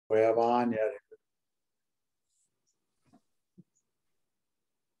we have on yet?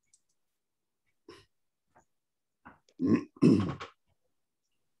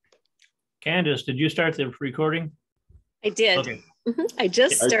 Candace, did you start the recording? I did. Okay. I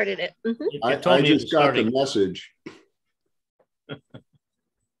just started it. I just got the message.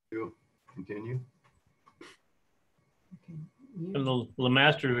 Continue. And the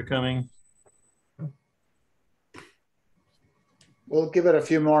masters are coming. We'll give it a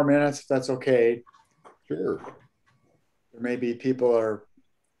few more minutes if that's okay. Sure. There may be people are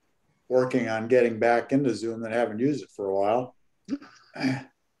working on getting back into Zoom that haven't used it for a while. I'm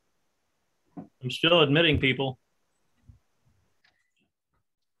still admitting people.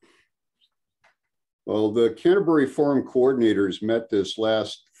 Well, the Canterbury Forum coordinators met this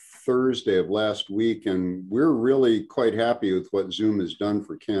last Thursday of last week, and we're really quite happy with what Zoom has done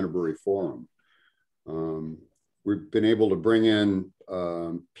for Canterbury Forum. We've been able to bring in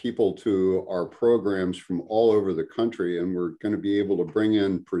people to our programs from all over the country, and we're going to be able to bring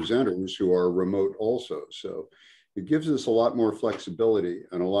in presenters who are remote also. So it gives us a lot more flexibility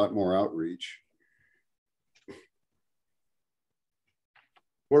and a lot more outreach.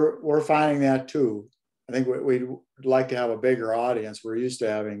 We're finding that too. I think we'd like to have a bigger audience. We're used to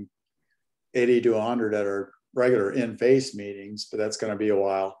having 80 to 100 at our regular in-face meetings, but that's going to be a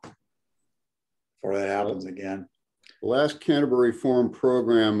while before that happens again. The last Canterbury Forum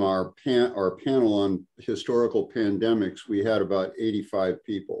program, our panel on historical pandemics, we had about 85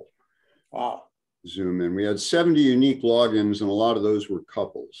 people. Wow. Zoom in. We had 70 unique logins, and a lot of those were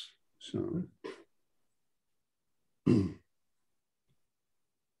couples. So.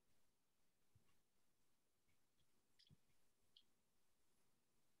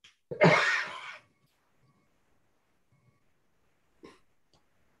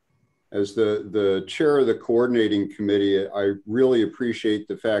 As the chair of the coordinating committee, I really appreciate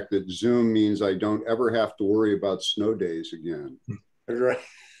the fact that Zoom means I don't ever have to worry about snow days again. Right.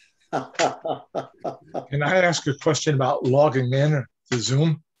 Can I ask a question about logging in to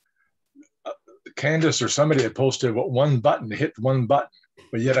Zoom? Candace or somebody had posted one button to hit one button,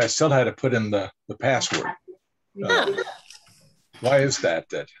 but yet I still had to put in the password. Why is that?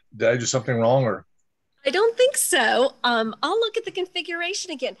 Did I do something wrong or? I don't think so. I'll look at the configuration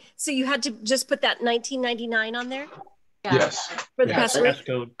again. So you had to just put that 1999 on there? Yeah. Yes. For the password?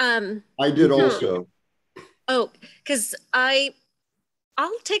 I did also. Oh, because I'll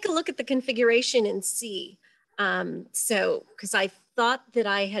take a look at the configuration and see. Because I thought that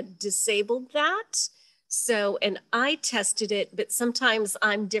I had disabled that. So, and I tested it, but sometimes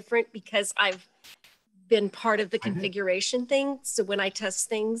I'm different because I've been part of the configuration thing. So when I test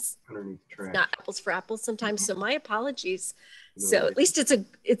things, it's not apples for apples sometimes. So my apologies. So at least it's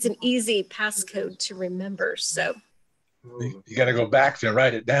an easy passcode to remember. So you got to go back and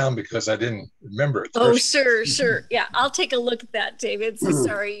write it down because I didn't remember it. Oh, sure. Yeah, I'll take a look at that, David. So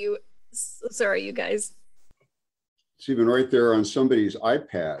sorry, you guys. It's even right there on somebody's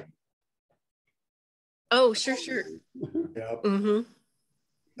iPad. Oh, sure. Yep.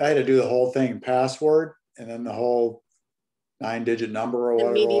 I had to do the whole thing, password, and then the whole 9-digit number or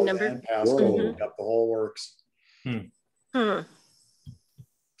whatever. Meeting number. And passcode. Got the whole works. So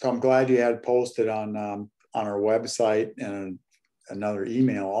I'm glad you had posted on our website and another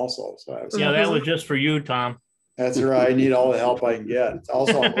email also. So yeah, that was just for you, Tom. That's right. I need all the help I can get. It's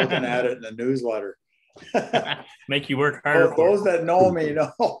also, I'm looking at it in the newsletter. Make you work harder. Those that know me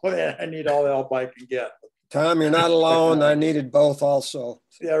know that I need all the help I can get. Tom, you're not alone. I needed both also.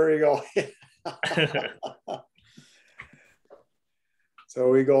 There we go. So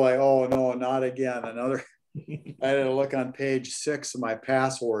we go like, oh no, not again. Another. I had to look on page 6 of my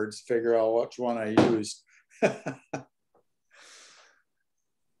passwords, figure out which one I used. So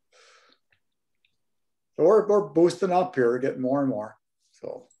we're boosting up here. We're getting more and more.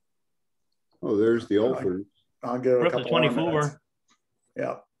 So. Oh, there's the Alford. I'll give it a couple 24. more minutes.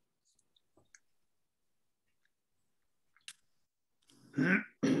 Yeah.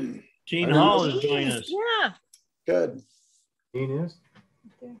 Gene Hall is joining us. Yeah. Good. Gene is?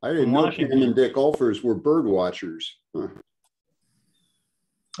 I didn't know Kim and Dick Alfers were bird watchers. Huh.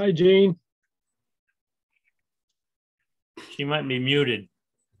 Hi, Gene. She might be muted.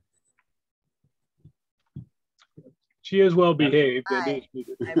 She is well behaved. Hi.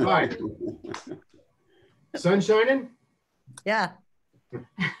 Hi. Sun shining? Yeah. I'm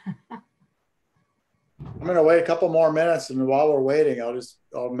going to wait a couple more minutes, and while we're waiting,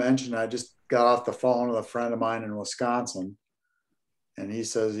 I'll mention I just got off the phone with a friend of mine in Wisconsin, and he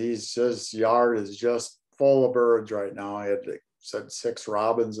says his yard is just full of birds right now. He had said 6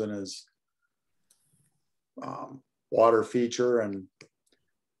 robins in his water feature, and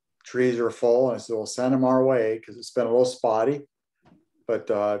trees are full. And I said, we'll send them our way because it's been a little spotty.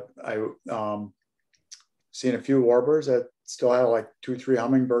 But I seen a few warblers. I still have like 2-3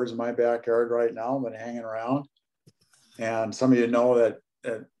 hummingbirds in my backyard right now, been hanging around. And some of you know that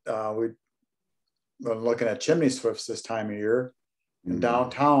we've been looking at chimney swifts this time of year. In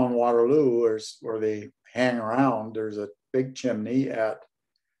downtown Waterloo, where they hang around, there's a big chimney at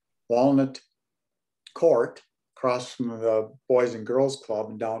Walnut Court, across from the Boys and Girls Club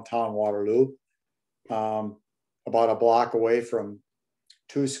in downtown Waterloo, about a block away from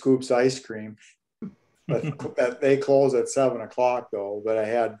Two Scoops Ice Cream. But they close at 7 o'clock though. But I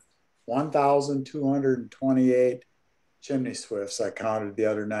had 1,228 chimney swifts I counted the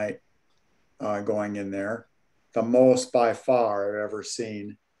other night going in there. The most by far I've ever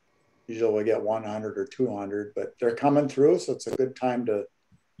seen. Usually we get 100 or 200, but they're coming through, so it's a good time to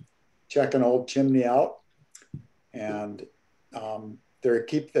check an old chimney out. And there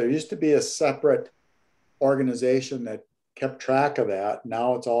used to be a separate organization that kept track of that.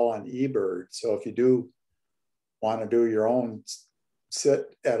 Now it's all on eBird. So if you do want to do your own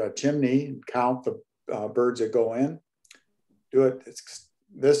sit at a chimney and count the birds that go in, do it.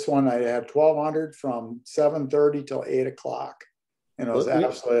 This one I had 1,200 from 7:30 till 8 o'clock. And it was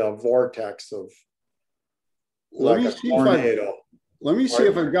absolutely a vortex of like a tornado. Let me see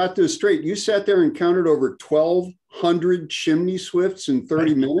if I've got this straight. You sat there and counted over 1,200 chimney swifts in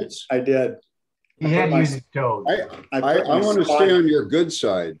 30 minutes? I did. He had used his toes. I want to stay on your good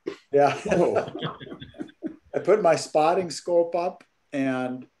side. Yeah. I put my spotting scope up,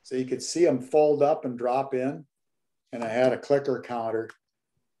 and so you could see them fold up and drop in. And I had a clicker counter.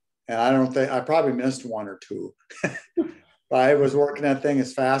 And I probably missed 1 or 2. But I was working that thing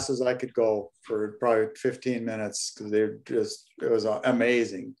as fast as I could go for probably 15 minutes because it was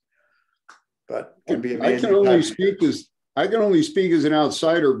amazing. But it can be amazing. I can only speak as an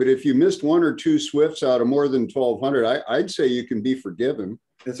outsider, but if you missed 1 or 2 swifts out of more than 1,200, I'd say you can be forgiven.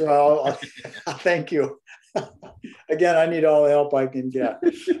 That's right. Thank you. Again, I need all the help I can get.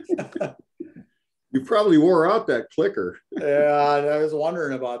 You probably wore out that clicker. Yeah, I was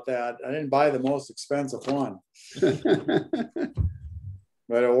wondering about that. I didn't buy the most expensive one.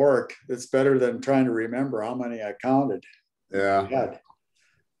 But it worked. It's better than trying to remember how many I counted. Yeah.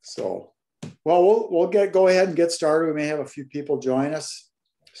 So, well, we'll go ahead and get started. We may have a few people join us.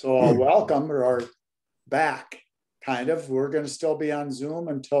 So welcome, or back, kind of. We're going to still be on Zoom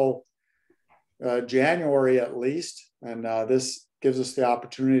until January at least. And this gives us the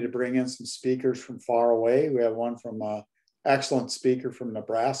opportunity to bring in some speakers from far away. We have one from excellent speaker from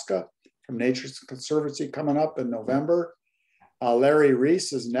Nebraska, from Nature Conservancy, coming up in November. Larry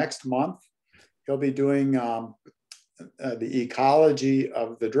Reese is next month. He'll be doing the ecology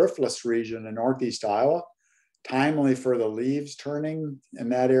of the driftless region in Northeast Iowa, timely for the leaves turning in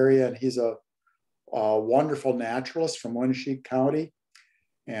that area. And he's a wonderful naturalist from Winneshiek County.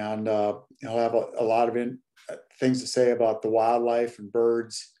 And he'll have a lot of things to say about the wildlife and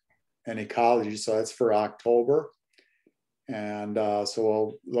birds and ecology. So that's for October. And so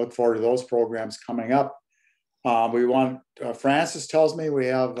we'll look forward to those programs coming up. Francis tells me we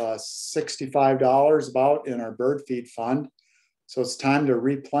have $65 about in our bird feed fund. So it's time to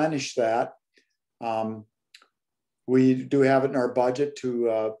replenish that. We do have it in our budget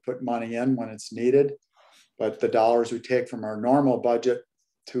to put money in when it's needed, but the dollars we take from our normal budget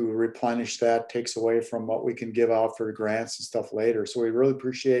to replenish that takes away from what we can give out for grants and stuff later. So we really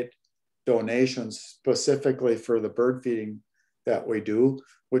appreciate donations specifically for the bird feeding that we do,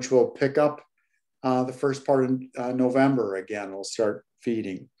 which will pick up the first part of November. Again, we'll start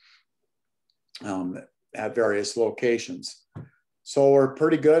feeding at various locations. So we're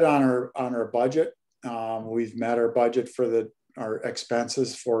pretty good on our budget. We've met our budget for our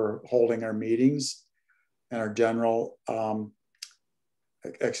expenses for holding our meetings and our general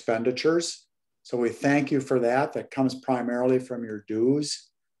expenditures. So we thank you for that. That comes primarily from your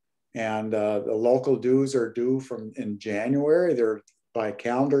dues. And the local dues are due in January. They're by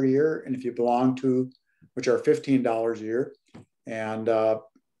calendar year. And if you belong to, which are $15 a year. And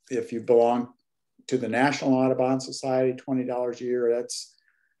if you belong to the National Audubon Society, $20 a year,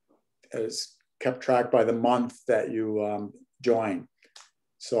 that's kept track by the month that you join.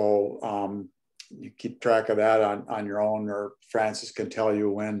 So you keep track of that on your own, or Francis can tell you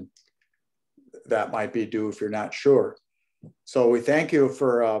when that might be due if you're not sure. So we thank you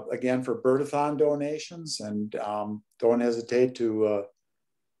for, again, for Birdathon donations, and don't hesitate to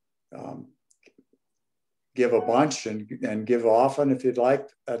give a bunch and give often if you'd like.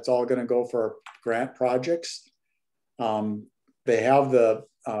 That's all going to go for our grant projects. They have the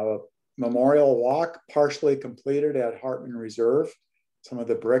Memorial Walk partially completed at Hartman Reserve. some of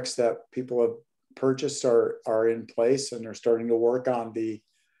the bricks that people have purchased are in place, and they're starting to work on the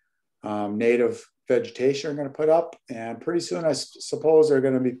native vegetation they're going to put up. And pretty soon, I suppose they're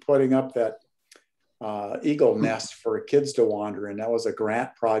going to be putting up that eagle nest for kids to wander in. That was a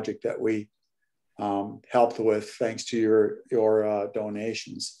grant project that we helped with, thanks to your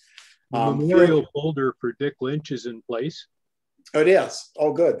donations. The memorial folder for Dick Lynch is in place. It is.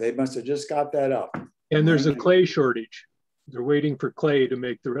 Oh, good. They must have just got that up. And there's a clay shortage. They're waiting for clay to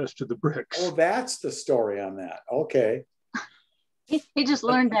make the rest of the bricks. Oh, that's the story on that. Okay. He just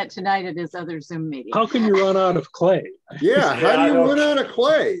learned that tonight at his other Zoom meeting. How can you run out of clay? Yeah, how do you run out of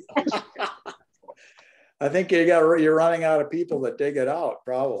clay? I think you're running out of people that dig it out,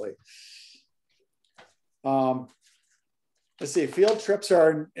 probably. Let's see, field trips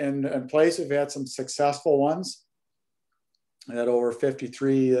are in place. We've had some successful ones. We had over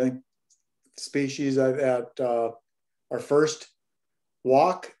 53 species at our first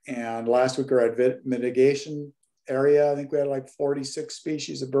walk, and last week we were at mitigation area. I think we had like 46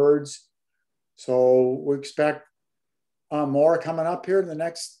 species of birds. So we expect more coming up here in the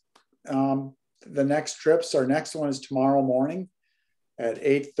next trips. Our next one is tomorrow morning at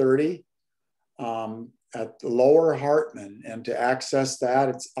 8:30 at the Lower Hartman. And to access that,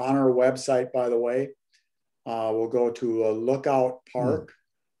 it's on our website, by the way. We'll go to Lookout Park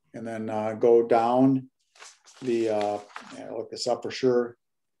and then go down the, I'll look this up for sure.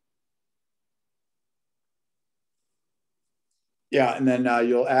 Yeah, and then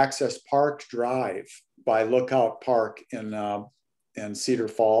you'll access Park Drive by Lookout Park in Cedar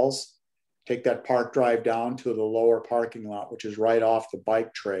Falls. Take that Park Drive down to the lower parking lot, which is right off the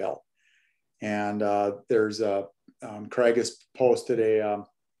bike trail. And there's Craig has posted a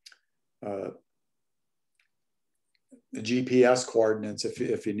GPS coordinates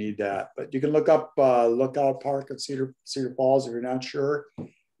if you need that. But you can look up Lookout Park at Cedar Falls if you're not sure.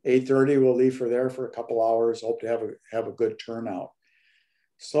 8:30, we'll leave for there for a couple hours. Hope to have a good turnout.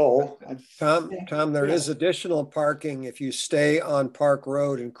 So, Tom, there is additional parking if you stay on Park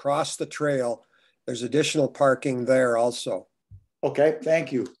Road and cross the trail. There's additional parking there also. Okay,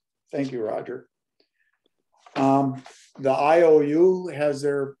 thank you, Roger. The IOU has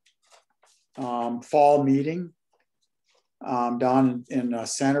their fall meeting down in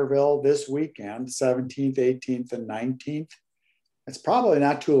Centerville this weekend, 17th, 18th, and 19th. It's probably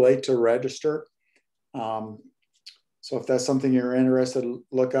not too late to register. So if that's something you're interested in,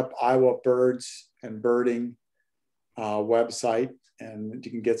 look up Iowa Birds and Birding website, and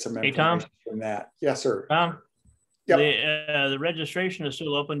you can get some information from that. Yes, sir. Tom, yep. The registration is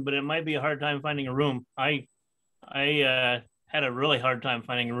still open, but it might be a hard time finding a room. I had a really hard time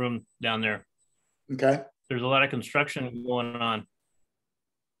finding a room down there. Okay. There's a lot of construction going on.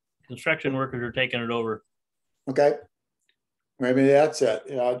 Construction workers are taking it over. Okay. Maybe that's it.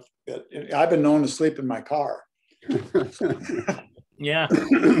 You know, I've been known to sleep in my car. Yeah.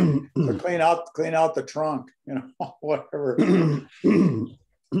 So clean out the trunk, you know, whatever.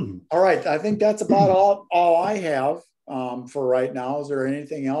 All right. I think that's about all I have for right now. Is there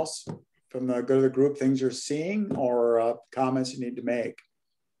anything else from the good of the group, things you're seeing, or comments you need to make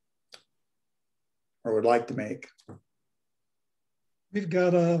or would like to make? We've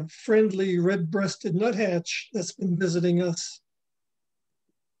got a friendly red-breasted nuthatch that's been visiting us.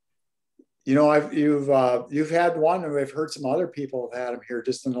 You know, you've had one, and we've heard some other people have had them here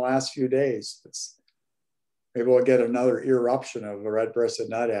just in the last few days. Maybe we'll get another eruption of the red-breasted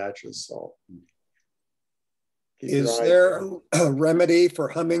nuthatches. So, is there a remedy for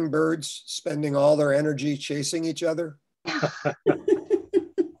hummingbirds spending all their energy chasing each other? I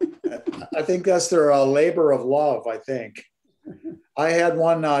think that's their labor of love. I think I had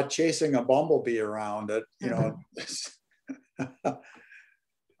one chasing a bumblebee around it. You know.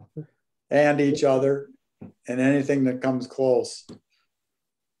 And each other, and anything that comes close.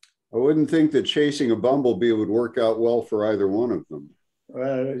 I wouldn't think that chasing a bumblebee would work out well for either one of them.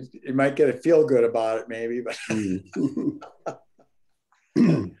 Well, you might get a feel good about it, maybe, but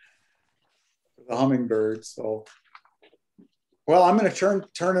the hummingbird. So, well, I'm going to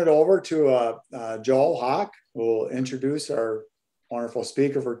turn it over to Joel Hawk, who will introduce our wonderful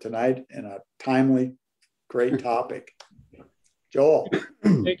speaker for tonight in a timely, great topic. Joel.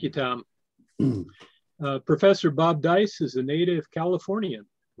 Thank you, Tom. Professor Bob Dise is a native Californian,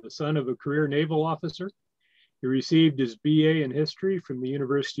 the son of a career naval officer. He received his BA in history from the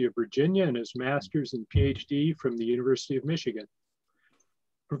University of Virginia and his master's and PhD from the University of Michigan.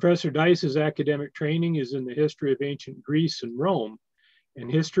 Professor Dice's academic training is in the history of ancient Greece and Rome,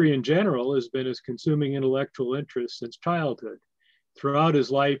 and history in general has been his consuming intellectual interest since childhood. Throughout his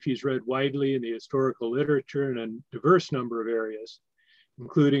life, he's read widely in the historical literature in a diverse number of areas.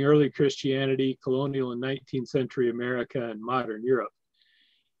 including early Christianity, colonial and 19th century America, and modern Europe.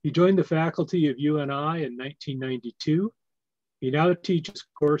 He joined the faculty of UNI in 1992. He now teaches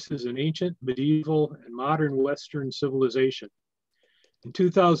courses in ancient, medieval, and modern Western civilization. In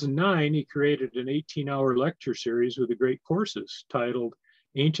 2009, he created an 18-hour lecture series with the great courses titled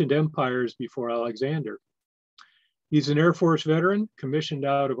Ancient Empires Before Alexander. He's an Air Force veteran commissioned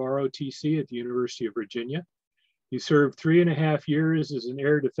out of ROTC at the University of Virginia. He served 3.5 years as an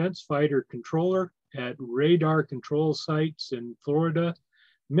air defense fighter controller at radar control sites in Florida,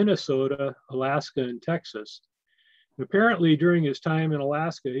 Minnesota, Alaska, and Texas. Apparently, during his time in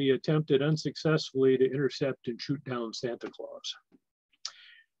Alaska, he attempted unsuccessfully to intercept and shoot down Santa Claus.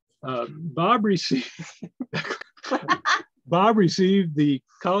 Bob received the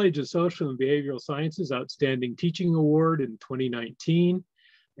College of Social and Behavioral Sciences Outstanding Teaching Award in 2019,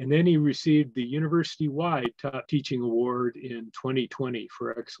 and then he received the university-wide Top Teaching Award in 2020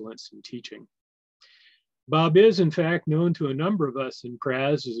 for excellence in teaching. Bob is, in fact, known to a number of us in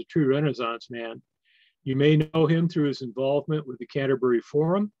Praz as a true Renaissance man. You may know him through his involvement with the Canterbury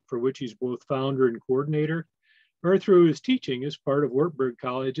Forum, for which he's both founder and coordinator, or through his teaching as part of Wartburg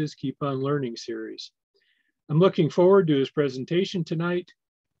College's Keep on Learning series. I'm looking forward to his presentation tonight.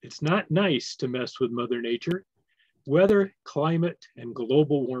 It's not nice to mess with Mother Nature, weather, climate, and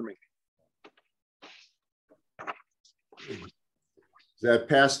global warming. Does that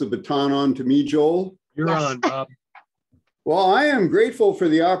pass the baton on to me, Joel? You're on, Bob. Well, I am grateful for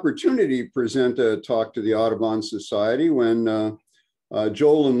the opportunity to present a talk to the Audubon Society. When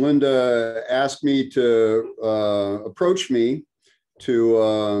Joel and Linda asked me to approach me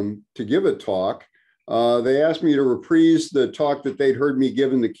to give a talk, they asked me to reprise the talk that they'd heard me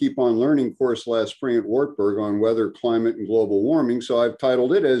give in the Keep on Learning course last spring at Wartburg on weather, climate, and global warming. So I've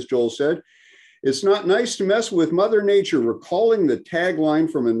titled it, as Joel said, "It's Not Nice to Mess with Mother Nature," recalling the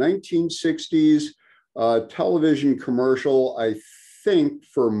tagline from a 1960s television commercial, I think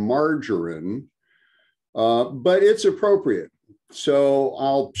for margarine, but it's appropriate. So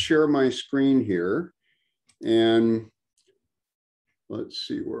I'll share my screen here and let's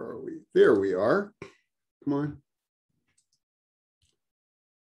see, where are we? There we are. Come on.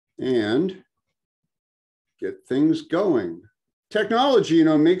 And get things going. Technology,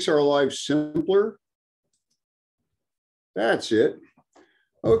 makes our lives simpler. That's it.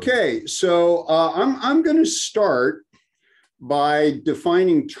 Okay, so I'm going to start by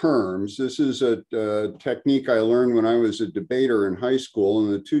defining terms. This is a technique I learned when I was a debater in high school,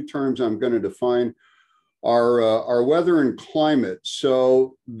 and the two terms I'm going to define are weather and climate.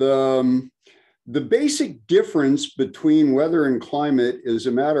 So the basic difference between weather and climate is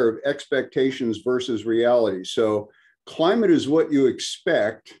a matter of expectations versus reality. So climate is what you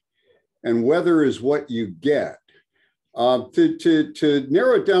expect, and weather is what you get. To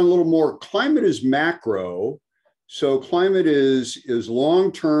narrow it down a little more, climate is macro. So climate is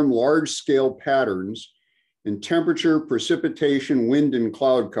long-term, large-scale patterns in temperature, precipitation, wind, and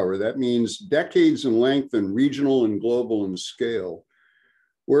cloud cover. That means decades in length and regional and global in scale.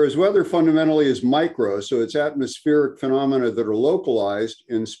 Whereas weather fundamentally is micro, so it's atmospheric phenomena that are localized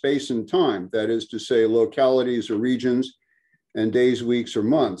in space and time. That is to say, localities or regions and days, weeks, or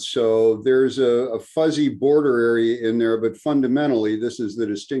months. So there's a fuzzy border area in there, but fundamentally, this is the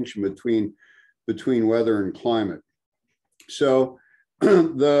distinction between weather and climate. So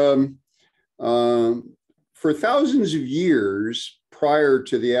for thousands of years prior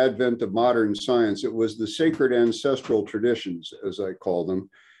to the advent of modern science, it was the sacred ancestral traditions, as I call them,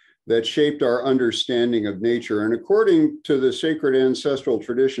 that shaped our understanding of nature. And according to the sacred ancestral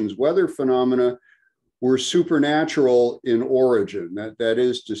traditions, weather phenomena were supernatural in origin. That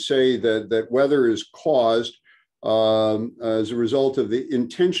is to say that weather is caused as a result of the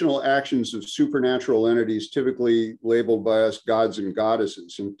intentional actions of supernatural entities, typically labeled by us gods and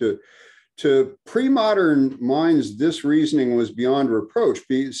goddesses. And to pre-modern minds, this reasoning was beyond reproach,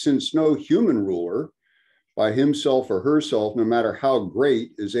 since no human ruler by himself or herself, no matter how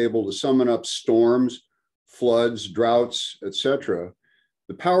great, is able to summon up storms, floods, droughts, etc.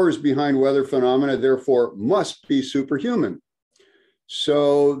 The powers behind weather phenomena, therefore, must be superhuman.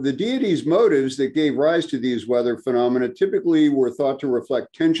 So the deities' motives that gave rise to these weather phenomena typically were thought to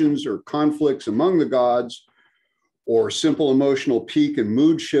reflect tensions or conflicts among the gods, or simple emotional peak and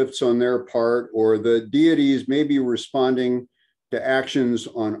mood shifts on their part, or the deities may be responding to actions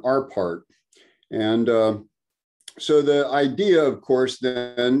on our part. And so the idea, of course,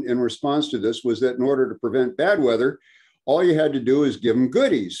 then in response to this was that in order to prevent bad weather, all you had to do is give them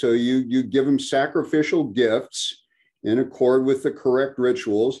goodies. So you give them sacrificial gifts in accord with the correct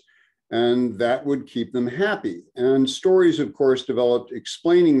rituals. and that would keep them happy. And stories, of course, developed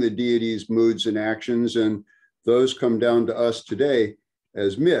explaining the deity's moods and actions, and those come down to us today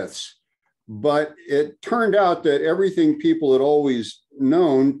as myths. But it turned out that everything people had always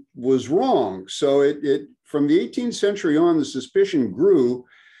known was wrong. So from the 18th century on, the suspicion grew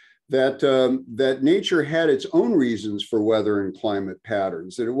that nature had its own reasons for weather and climate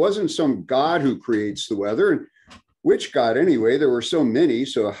patterns, that it wasn't some god who creates the weather. And which god anyway? There were so many,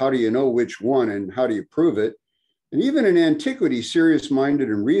 so how do you know which one and how do you prove it? And even in antiquity, serious-minded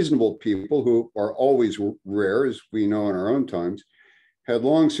and reasonable people, who are always rare, as we know in our own times, had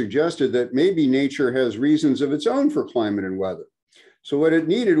long suggested that maybe nature has reasons of its own for climate and weather. So what it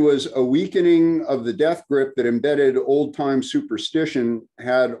needed was a weakening of the death grip that embedded old-time superstition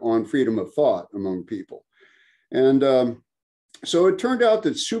had on freedom of thought among people. And so it turned out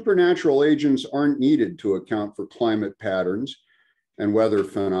that supernatural agents aren't needed to account for climate patterns and weather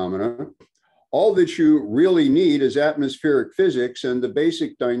phenomena. All that you really need is atmospheric physics, and the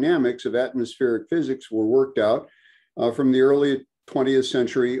basic dynamics of atmospheric physics were worked out from the early 20th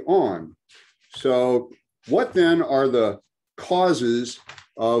century on. So what then are the causes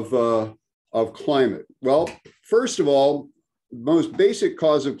of climate? Well, first of all, the most basic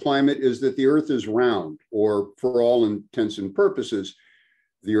cause of climate is that the Earth is round, or for all intents and purposes,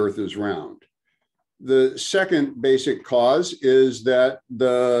 the Earth is round. The second basic cause is that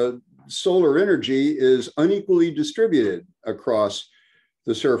the solar energy is unequally distributed across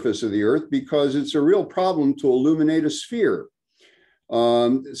the surface of the Earth because it's a real problem to illuminate a sphere.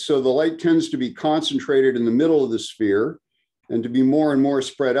 So the light tends to be concentrated in the middle of the sphere and to be more and more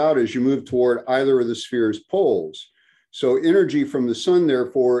spread out as you move toward either of the sphere's poles. So energy from the sun,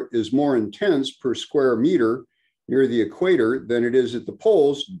 therefore, is more intense per square meter near the equator than it is at the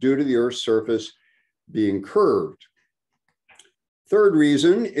poles due to the Earth's surface being curved. Third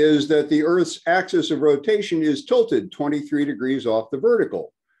reason is that the Earth's axis of rotation is tilted 23 degrees off the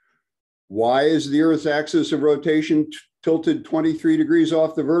vertical. Why is the Earth's axis of rotation tilted 23 degrees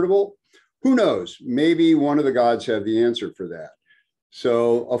off the vertical? Who knows? Maybe one of the gods have the answer for that.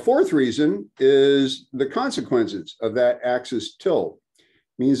 So a fourth reason is the consequences of that axis tilt. It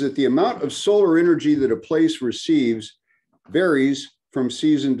means that the amount of solar energy that a place receives varies from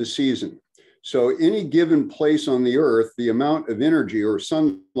season to season. So any given place on the Earth, the amount of energy or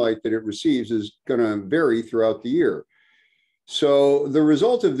sunlight that it receives is going to vary throughout the year. So the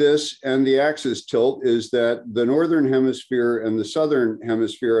result of this and the axis tilt is that the northern hemisphere and the southern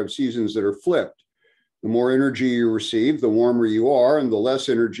hemisphere have seasons that are flipped. The more energy you receive, the warmer you are, and the less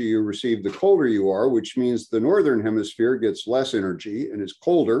energy you receive, the colder you are, which means the northern hemisphere gets less energy and is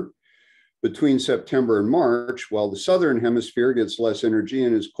colder between September and March, while the southern hemisphere gets less energy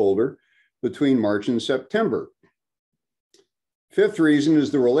and is colder between March and September. Fifth reason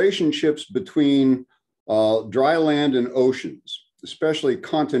is the relationships between dry land and oceans, especially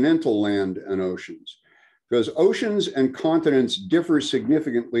continental land and oceans, because oceans and continents differ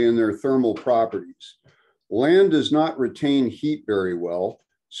significantly in their thermal properties. Land does not retain heat very well,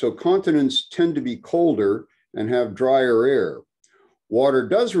 so continents tend to be colder and have drier air. Water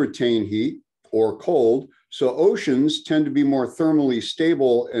does retain heat or cold, so oceans tend to be more thermally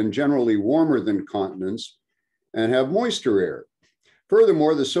stable and generally warmer than continents and have moister air.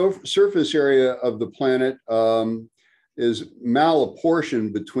 Furthermore, the surface area of the planet is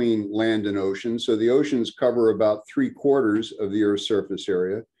malapportioned between land and ocean. So the oceans cover about 3/4 of the Earth's surface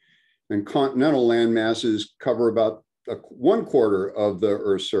area, and continental land masses cover about 1/4 of the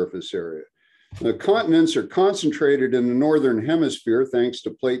Earth's surface area. The continents are concentrated in the northern hemisphere thanks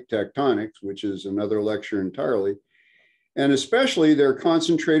to plate tectonics, which is another lecture entirely. And especially they're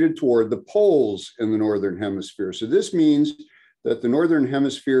concentrated toward the poles in the northern hemisphere. So this means that the northern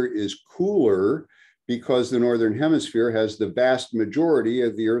hemisphere is cooler because the northern hemisphere has the vast majority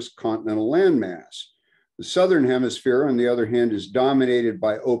of the Earth's continental landmass. The southern hemisphere, on the other hand, is dominated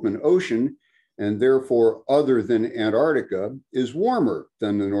by open ocean, and therefore, other than Antarctica, is warmer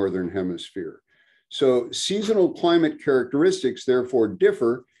than the northern hemisphere. So seasonal climate characteristics therefore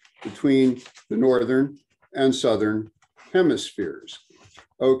differ between the northern and southern hemispheres.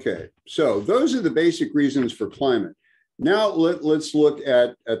 Okay, so those are the basic reasons for climate. Now let's look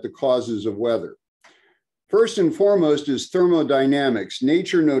at the causes of weather. First and foremost is thermodynamics.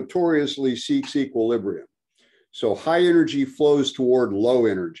 Nature notoriously seeks equilibrium. So high energy flows toward low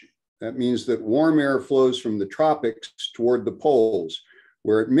energy. That means that warm air flows from the tropics toward the poles,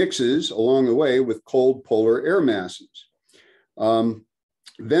 where it mixes along the way with cold polar air masses. Then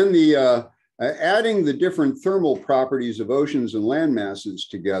adding the different thermal properties of oceans and land masses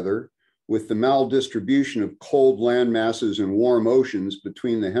together with the maldistribution of cold land masses and warm oceans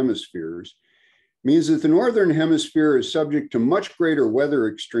between the hemispheres means that the northern hemisphere is subject to much greater weather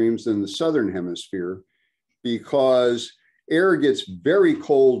extremes than the southern hemisphere, because air gets very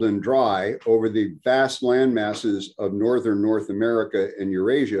cold and dry over the vast land masses of northern North America and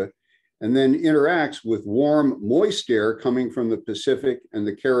Eurasia, and then interacts with warm, moist air coming from the Pacific and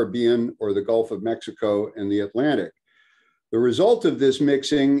the Caribbean or the Gulf of Mexico and the Atlantic. The result of this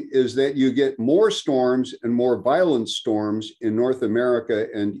mixing is that you get more storms and more violent storms in North America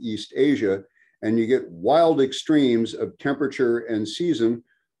and East Asia, and you get wild extremes of temperature and season,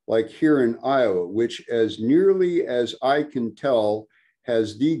 like here in Iowa, which, as nearly as I can tell,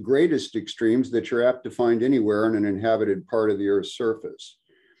 has the greatest extremes that you're apt to find anywhere in an inhabited part of the Earth's surface.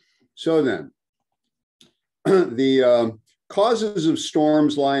 So then, the causes of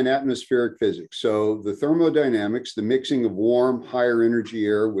storms lie in atmospheric physics. So the thermodynamics, the mixing of warm, higher energy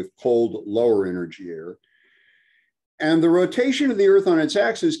air with cold, lower energy air. And the rotation of the Earth on its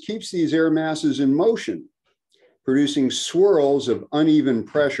axis keeps these air masses in motion, producing swirls of uneven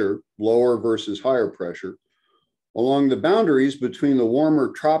pressure, lower versus higher pressure, along the boundaries between the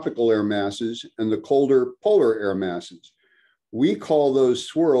warmer tropical air masses and the colder polar air masses. We call those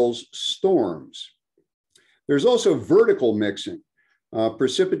swirls storms. There's also vertical mixing.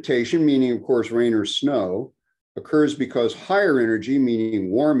 Precipitation, meaning of course rain or snow, occurs because higher energy, meaning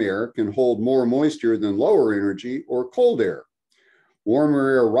warm air, can hold more moisture than lower energy or cold air. Warmer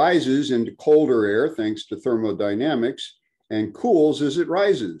air rises into colder air thanks to thermodynamics and cools as it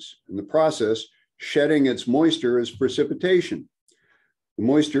rises. In the process, shedding its moisture as precipitation. The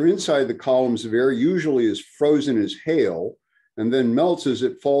moisture inside the columns of air usually is frozen as hail and then melts as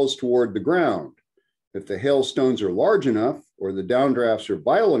it falls toward the ground. If the hailstones are large enough or the downdrafts are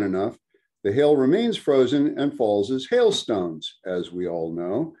violent enough, the hail remains frozen and falls as hailstones, as we all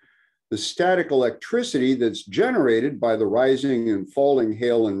know. The static electricity that's generated by the rising and falling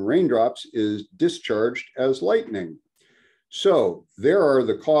hail and raindrops is discharged as lightning. So there are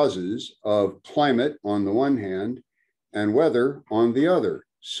the causes of climate on the one hand and weather on the other.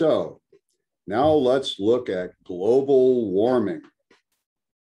 So now let's look at global warming.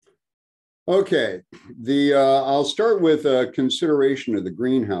 Okay, I'll start with a consideration of the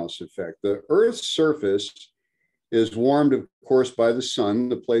greenhouse effect. The Earth's surface is warmed, of course, by the sun,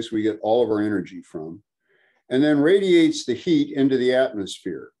 the place we get all of our energy from, and then radiates the heat into the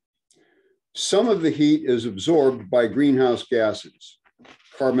atmosphere. Some of the heat is absorbed by greenhouse gases.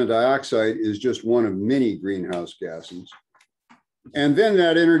 Carbon dioxide is just one of many greenhouse gases. And then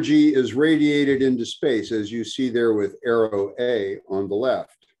that energy is radiated into space, as you see there with arrow A on the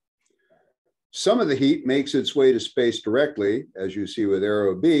left. Some of the heat makes its way to space directly, as you see with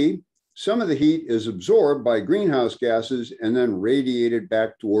arrow B. Some of the heat is absorbed by greenhouse gases and then radiated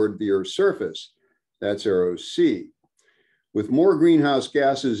back toward the Earth's surface. That's arrow C. With more greenhouse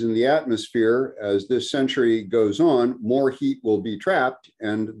gases in the atmosphere, as this century goes on, more heat will be trapped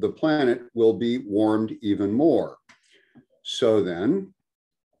and the planet will be warmed even more. So then,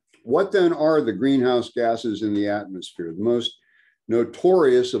 what then are the greenhouse gases in the atmosphere? The most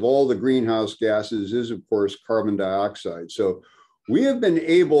notorious of all the greenhouse gases is, of course, carbon dioxide. So we have been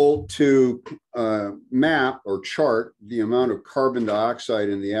able to map or chart the amount of carbon dioxide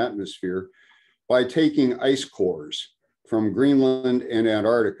in the atmosphere by taking ice cores from Greenland and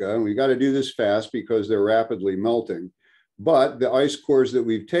Antarctica. And we got to do this fast because they're rapidly melting. But the ice cores that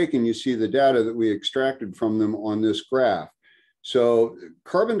we've taken, you see the data that we extracted from them on this graph. So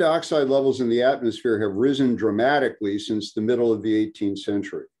carbon dioxide levels in the atmosphere have risen dramatically since the middle of the 18th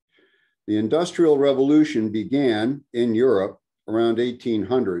century. The Industrial Revolution began in Europe around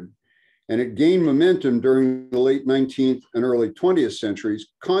 1800, and it gained momentum during the late 19th and early 20th centuries,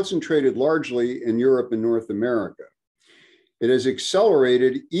 concentrated largely in Europe and North America. It has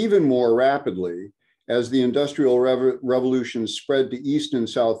accelerated even more rapidly as the Industrial Revolution spread to East and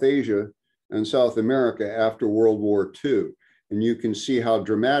South Asia and South America after World War II. And you can see how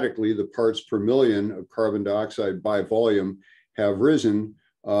dramatically the parts per million of carbon dioxide by volume have risen,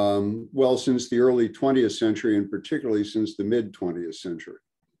 well, since the early 20th century, and particularly since the mid 20th century.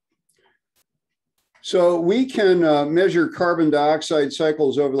 So we can measure carbon dioxide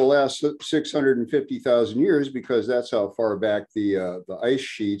cycles over the last 650,000 years because that's how far back the ice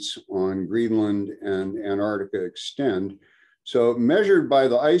sheets on Greenland and Antarctica extend. So measured by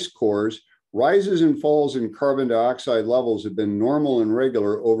the ice cores, rises and falls in carbon dioxide levels have been normal and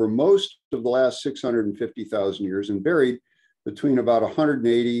regular over most of the last 650,000 years and varied between about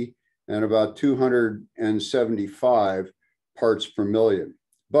 180 and about 275 parts per million.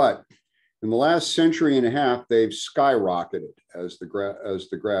 But In the last century and a half, they've skyrocketed, as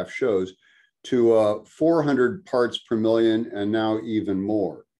the graph shows, to 400 parts per million, and now even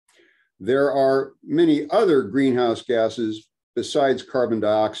more. There are many other greenhouse gases besides carbon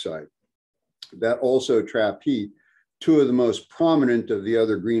dioxide that also trap heat. Two of the most prominent of the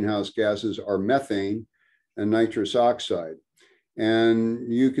other greenhouse gases are methane and nitrous oxide.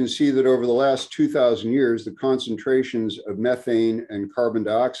 And you can see that over the last 2,000 years, the concentrations of methane and carbon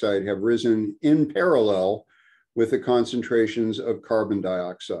dioxide have risen in parallel with the concentrations of carbon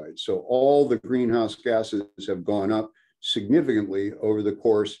dioxide. So all the greenhouse gases have gone up significantly over the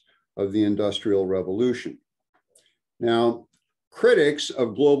course of the Industrial Revolution. Now, critics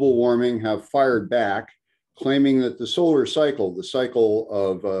of global warming have fired back, claiming that the solar cycle, the cycle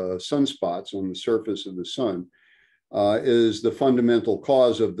of sunspots on the surface of the sun, is the fundamental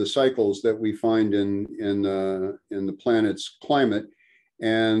cause of the cycles that we find in the planet's climate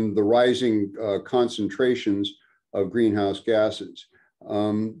and the rising concentrations of greenhouse gases.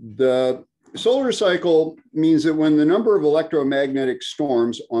 The solar cycle means that when the number of electromagnetic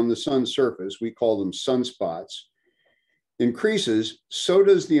storms on the sun's surface, we call them sunspots, increases, so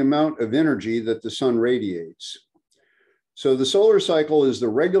does the amount of energy that the sun radiates. So the solar cycle is the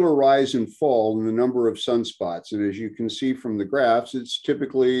regular rise and fall in the number of sunspots. And as you can see from the graphs, it's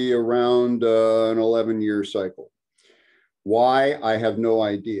typically around an 11-year cycle. Why? I have no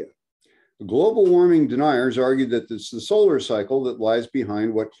idea. Global warming deniers argue that it's the solar cycle that lies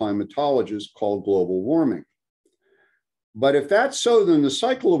behind what climatologists call global warming. But if that's so, then the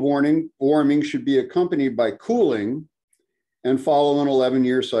cycle of warming should be accompanied by cooling and follow an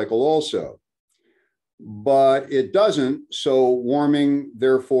 11-year cycle also. But it doesn't, so warming,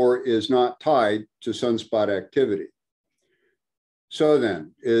 therefore, is not tied to sunspot activity. So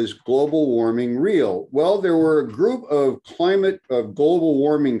then, is global warming real? Well, there were a group of global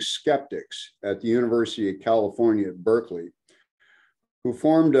warming skeptics at the University of California at Berkeley who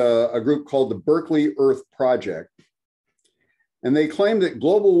formed a group called the Berkeley Earth Project. And they claimed that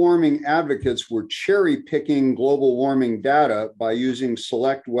global warming advocates were cherry picking global warming data by using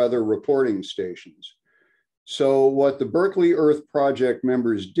select weather reporting stations. So what the Berkeley Earth Project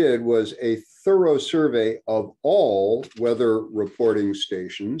members did was a thorough survey of all weather reporting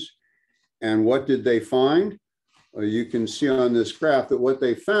stations. And what did they find? Well, you can see on this graph that what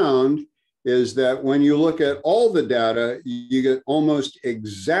they found is that when you look at all the data, you get almost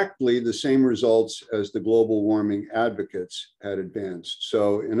exactly the same results as the global warming advocates had advanced.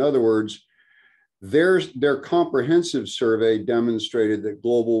 So in other words, their comprehensive survey demonstrated that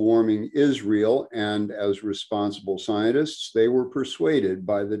global warming is real, and as responsible scientists, they were persuaded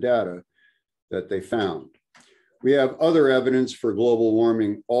by the data that they found. We have other evidence for global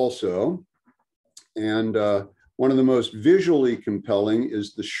warming also, and one of the most visually compelling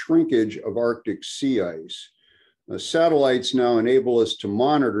is the shrinkage of Arctic sea ice. Satellites now enable us to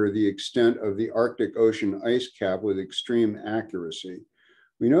monitor the extent of the Arctic Ocean ice cap with extreme accuracy.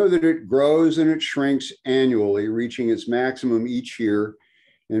 We know that it grows and it shrinks annually, reaching its maximum each year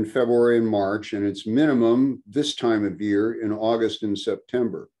in February and March, and its minimum this time of year in August and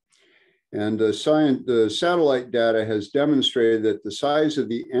September. And the satellite data has demonstrated that the size of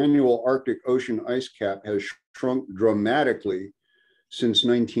the annual Arctic Ocean ice cap has shrunk dramatically since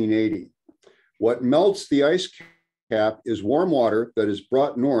 1980. What melts the ice cap is warm water that is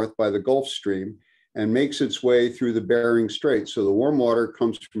brought north by the Gulf Stream and makes its way through the Bering Strait. So the warm water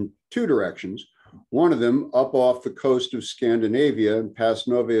comes from two directions, one of them up off the coast of Scandinavia and past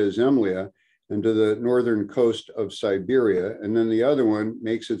Novaya Zemlya and to the northern coast of Siberia, and then the other one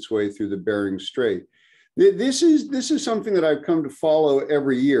makes its way through the Bering Strait. This is something that I've come to follow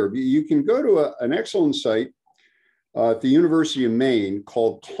every year. You can go to an excellent site at the University of Maine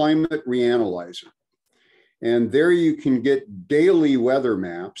called Climate Reanalyzer. And there you can get daily weather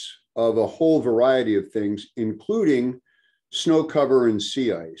maps of a whole variety of things, including snow cover and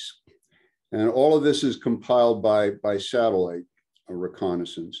sea ice. And all of this is compiled by satellite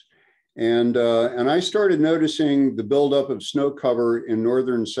reconnaissance. And I started noticing the buildup of snow cover in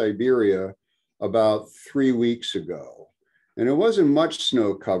northern Siberia about 3 weeks ago. And it wasn't much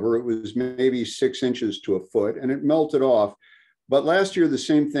snow cover. It was maybe 6 inches to a foot, and it melted off. But last year, the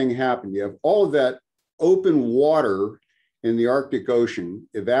same thing happened. You have all of that open water in the Arctic Ocean,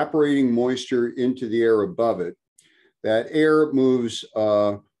 evaporating moisture into the air above it. That air moves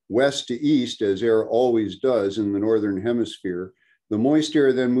west to east, as air always does in the Northern Hemisphere. The moist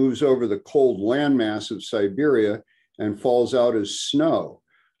air then moves over the cold landmass of Siberia and falls out as snow.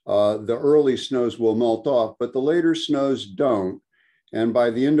 The early snows will melt off, but the later snows don't. And by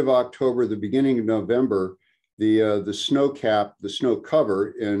the end of October, the beginning of November, the snow cap, the snow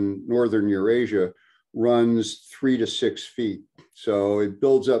cover in northern Eurasia runs 3 to 6 feet. So it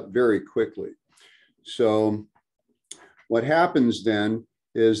builds up very quickly. So what happens then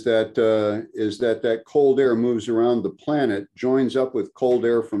is that that cold air moves around the planet, joins up with cold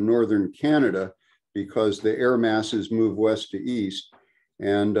air from northern Canada because the air masses move west to east,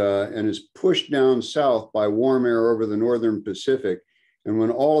 and is pushed down south by warm air over the northern Pacific. And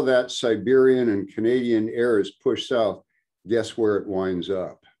when all of that Siberian and Canadian air is pushed south, guess where it winds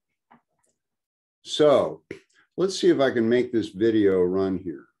up? So let's see if I can make this video run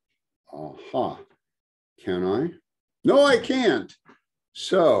here. Aha, can I? No, I can't.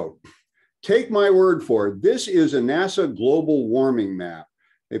 So take my word for it. This is a NASA global warming map.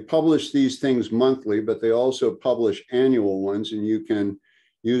 They publish these things monthly, but they also publish annual ones, and you can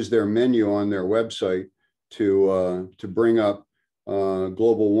use their menu on their website to bring up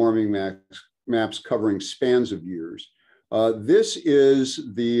global warming maps covering spans of years. This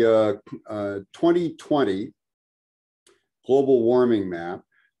is the 2020 global warming map.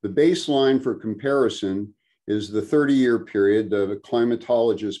 The baseline for comparison is the 30-year period. The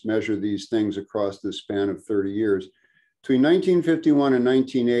climatologists measure these things across the span of 30 years. Between 1951 and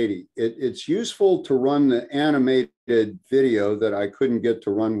 1980, it's useful to run the animated video that I couldn't get to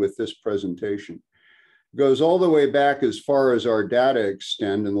run with this presentation. It goes all the way back as far as our data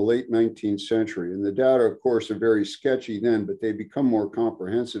extend in the late 19th century. And the data, of course, are very sketchy then, but they become more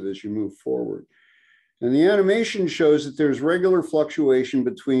comprehensive as you move forward. And the animation shows that there's regular fluctuation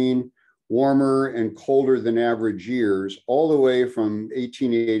between warmer and colder than average years, all the way from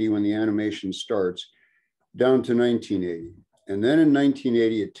 1880 when the animation starts, down to 1980. And then in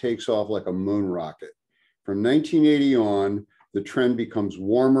 1980, it takes off like a moon rocket. From 1980 on, the trend becomes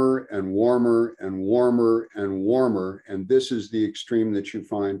warmer and warmer and warmer and warmer. And this is the extreme that you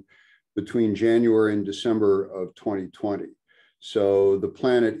find between January and December of 2020. So the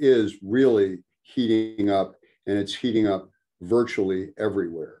planet is really heating up, and it's heating up virtually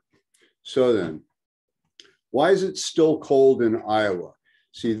everywhere. So then, why is it still cold in Iowa?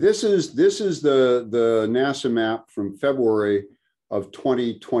 See, this is the NASA map from February of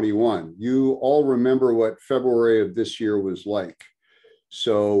 2021. You all remember what February of this year was like.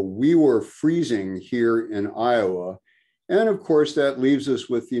 So we were freezing here in Iowa. And of course, that leaves us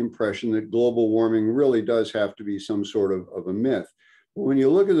with the impression that global warming really does have to be some sort of a myth. But when you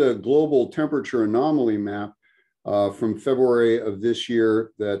look at the global temperature anomaly map from February of this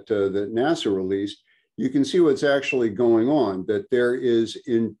year that NASA released, you can see what's actually going on, that there is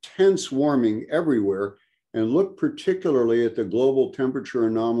intense warming everywhere. And look particularly at the global temperature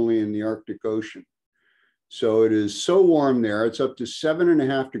anomaly in the Arctic Ocean. So it is so warm there, it's up to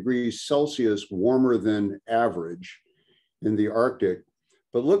 7.5 degrees Celsius warmer than average in the Arctic.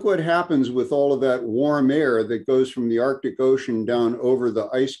 But look what happens with all of that warm air that goes from the Arctic Ocean down over the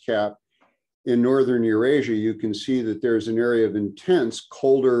ice cap in northern Eurasia. You can see that there's an area of intense,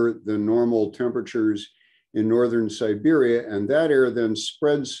 colder than normal temperatures in northern Siberia, and that air then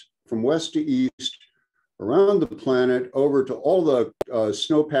spreads from west to east around the planet over to all the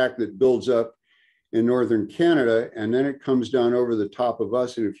snowpack that builds up in northern Canada, and then it comes down over the top of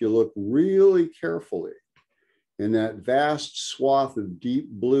us. And if you look really carefully in that vast swath of deep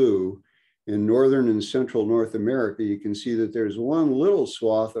blue in northern and central North America, you can see that there's one little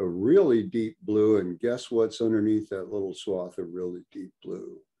swath of really deep blue, and guess what's underneath that little swath of really deep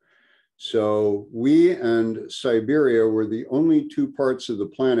blue? So we and Siberia were the only two parts of the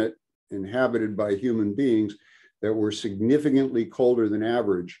planet inhabited by human beings that were significantly colder than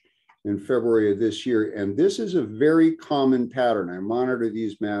average in February of this year. And this is a very common pattern. I monitor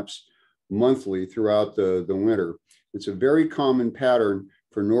these maps monthly throughout the winter. It's a very common pattern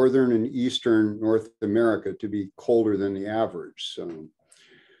for northern and eastern North America to be colder than the average.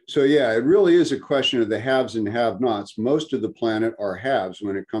 So yeah, it really is a question of the haves and have-nots. Most of the planet are haves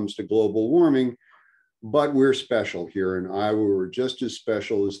when it comes to global warming, but we're special here in Iowa. We're just as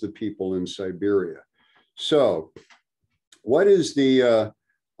special as the people in Siberia. So what is the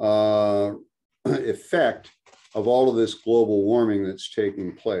effect of all of this global warming that's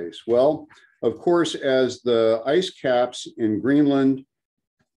taking place? Well, of course, as the ice caps in Greenland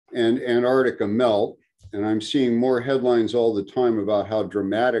and Antarctica melt, and I'm seeing more headlines all the time about how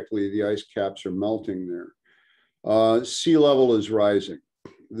dramatically the ice caps are melting there, sea level is rising.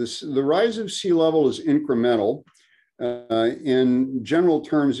 The rise of sea level is incremental. In general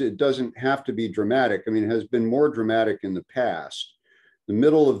terms, it doesn't have to be dramatic. I mean, it has been more dramatic in the past. The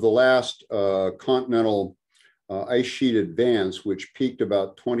middle of the last continental ice sheet advance, which peaked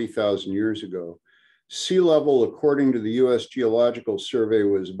about 20,000 years ago, sea level, according to the US Geological Survey,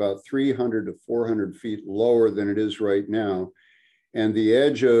 was about 300 to 400 feet lower than it is right now. And the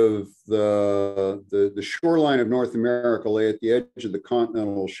edge of the shoreline of North America lay at the edge of the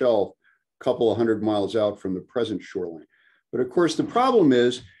continental shelf, a couple of 100 miles out from the present shoreline. But of course, the problem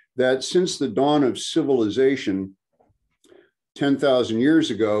is that since the dawn of civilization, 10,000 years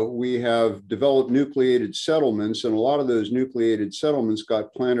ago, we have developed nucleated settlements, and a lot of those nucleated settlements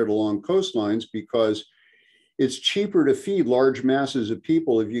got planted along coastlines because it's cheaper to feed large masses of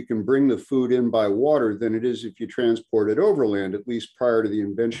people if you can bring the food in by water than it is if you transport it overland, at least prior to the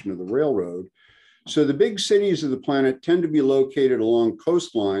invention of the railroad. So the big cities of the planet tend to be located along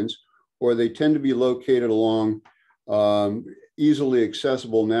coastlines, or they tend to be located along easily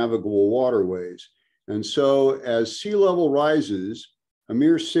accessible navigable waterways. And so as sea level rises a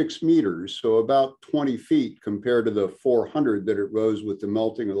mere 6 meters, so about 20 feet compared to the 400 that it rose with the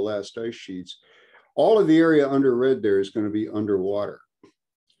melting of the last ice sheets, all of the area under red there is going to be underwater.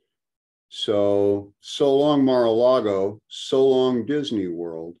 So long Mar-a-Lago, so long Disney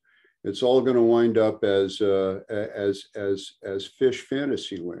World. It's all going to wind up as fish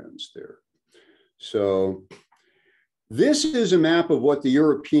fantasy lands there. So this is a map of what the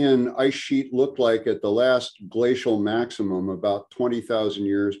European ice sheet looked like at the last glacial maximum about 20,000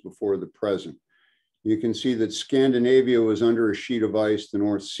 years before the present. You can see that Scandinavia was under a sheet of ice, the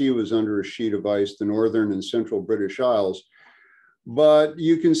North Sea was under a sheet of ice, the northern and central British Isles. But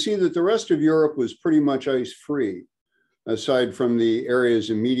you can see that the rest of Europe was pretty much ice-free, aside from the areas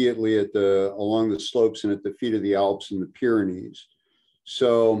immediately along the slopes and at the feet of the Alps and the Pyrenees.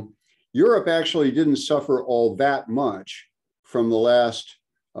 So Europe actually didn't suffer all that much from the last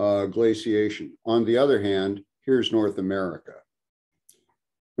glaciation. On the other hand, here's North America.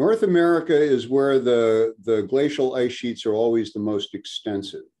 North America is where the glacial ice sheets are always the most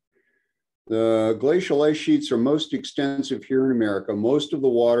extensive. The glacial ice sheets are most extensive here in America. Most of the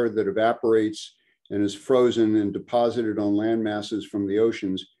water that evaporates and is frozen and deposited on land masses from the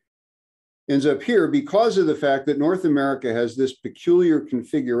oceans ends up here because of the fact that North America has this peculiar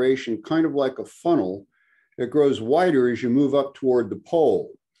configuration, kind of like a funnel that grows wider as you move up toward the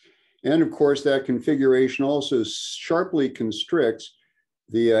pole. And of course, that configuration also sharply constricts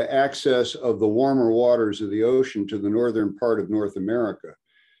the access of the warmer waters of the ocean to the northern part of North America.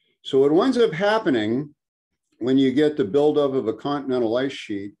 So what winds up happening when you get the buildup of a continental ice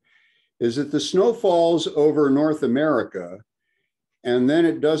sheet is that the snow falls over North America, and then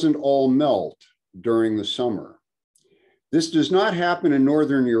it doesn't all melt during the summer. This does not happen in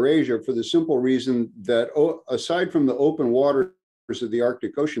northern Eurasia for the simple reason that aside from the open waters of the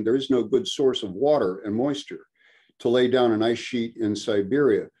Arctic Ocean, there is no good source of water and moisture to lay down an ice sheet in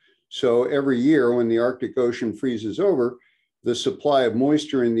Siberia. So every year when the Arctic Ocean freezes over, the supply of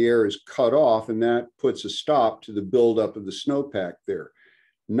moisture in the air is cut off, and that puts a stop to the buildup of the snowpack there.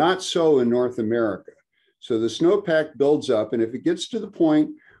 Not so in North America. So the snowpack builds up, and if it gets to the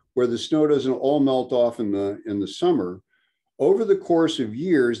point where the snow doesn't all melt off in the summer, over the course of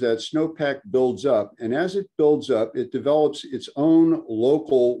years, that snowpack builds up, and as it builds up, it develops its own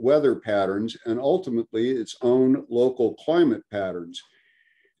local weather patterns and ultimately its own local climate patterns.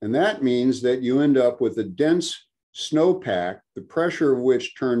 And that means that you end up with a dense snowpack, the pressure of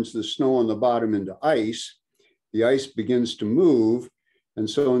which turns the snow on the bottom into ice. The ice begins to move, and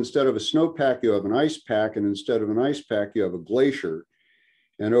so instead of a snowpack, you have an ice pack, and instead of an ice pack, you have a glacier.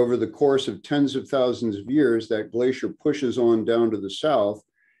 And over the course of tens of thousands of years, that glacier pushes on down to the south.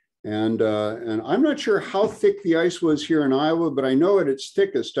 And I'm not sure how thick the ice was here in Iowa, but I know at its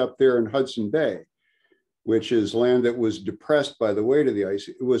thickest up there in Hudson Bay, which is land that was depressed by the weight of the ice.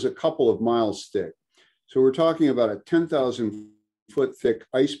 It was a couple of miles thick. So we're talking about a 10,000 foot thick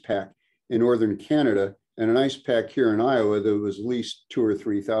ice pack in northern Canada and an ice pack here in Iowa that was at least 2,000 or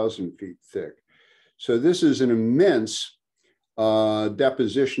 3,000 feet thick. So this is an immense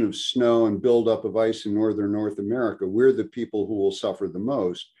deposition of snow and buildup of ice in northern North America. We're the people who will suffer the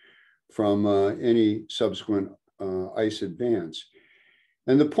most from any subsequent ice advance.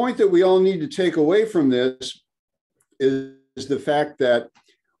 And the point that we all need to take away from this is the fact that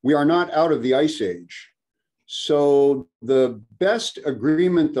we are not out of the ice age. So the best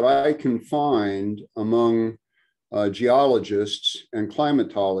agreement that I can find among geologists and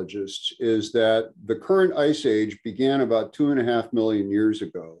climatologists is that the current ice age began about 2.5 million years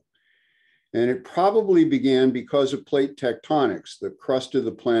ago. And it probably began because of plate tectonics. The crust of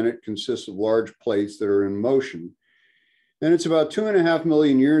the planet consists of large plates that are in motion. And it's about 2.5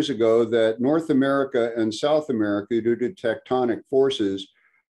 million years ago that North America and South America, due to tectonic forces,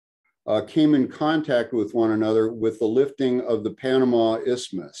 came in contact with one another with the lifting of the Panama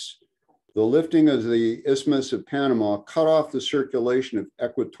Isthmus. The lifting of the Isthmus of Panama cut off the circulation of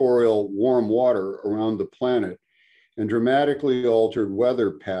equatorial warm water around the planet and dramatically altered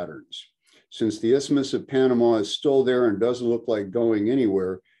weather patterns. Since the Isthmus of Panama is still there and doesn't look like going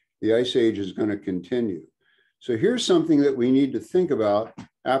anywhere, the ice age is going to continue. So here's something that we need to think about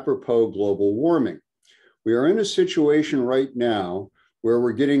apropos global warming. We are in a situation right now where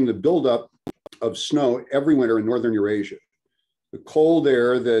we're getting the buildup of snow every winter in northern Eurasia. The cold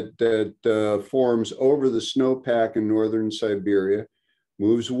air that forms over the snowpack in northern Siberia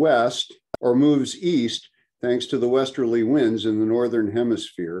moves west or moves east thanks to the westerly winds in the northern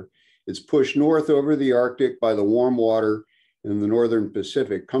hemisphere. It's pushed north over the Arctic by the warm water in the northern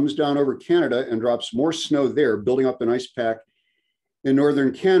Pacific, comes down over Canada and drops more snow there, building up an ice pack in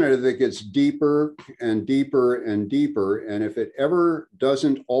northern Canada that gets deeper and deeper and deeper. And if it ever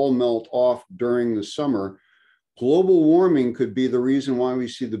doesn't all melt off during the summer, global warming could be the reason why we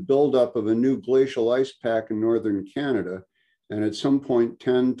see the buildup of a new glacial ice pack in northern Canada. And at some point,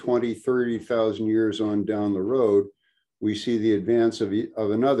 10, 20, 30,000 years on down the road, we see the advance of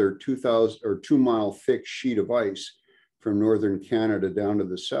another 2,000 or 2 mile thick sheet of ice from northern Canada down to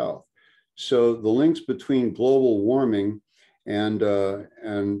the south. So the links between global warming and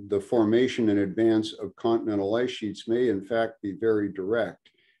the formation and advance of continental ice sheets may in fact be very direct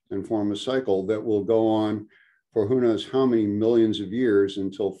and form a cycle that will go on for who knows how many millions of years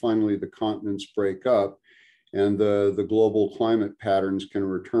until finally the continents break up and the global climate patterns can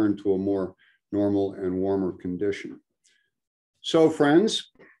return to a more normal and warmer condition. So friends,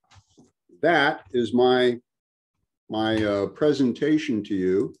 that is my presentation to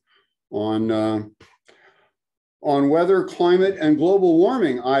you on weather, climate, and global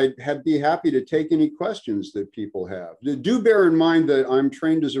warming. I'd be happy to take any questions that people have. Do bear in mind that I'm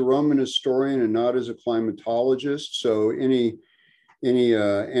trained as a Roman historian and not as a climatologist, so any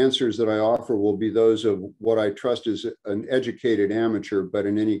answers that I offer will be those of what I trust is an educated amateur, but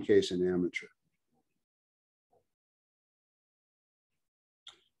in any case, an amateur.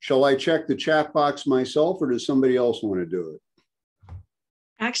 Shall I check the chat box myself, or does somebody else want to do it?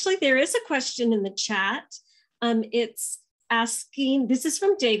 Actually, there is a question in the chat. It's asking, this is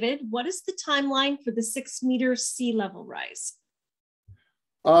from David, what is the timeline for the 6 meter sea level rise?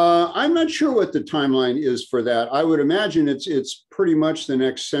 I'm not sure what the timeline is for that. I would imagine it's pretty much the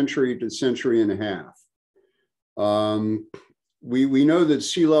next century to century and a half. We know that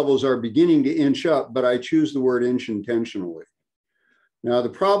sea levels are beginning to inch up, but I choose the word inch intentionally. Now, the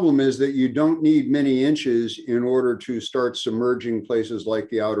problem is that you don't need many inches in order to start submerging places like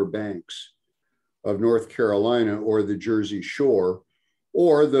the Outer Banks of North Carolina or the Jersey Shore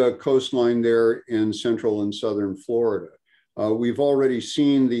or the coastline there in central and southern Florida. We've already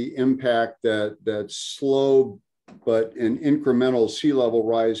seen the impact that slow but an incremental sea level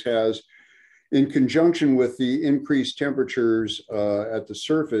rise has in conjunction with the increased temperatures at the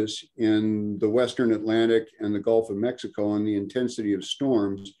surface in the Western Atlantic and the Gulf of Mexico and the intensity of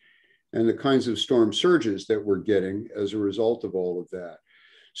storms and the kinds of storm surges that we're getting as a result of all of that.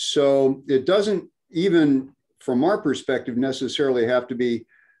 So it doesn't even, from our perspective, necessarily have to be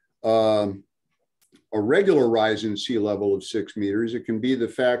a regular rise in sea level of 6 meters. It can be the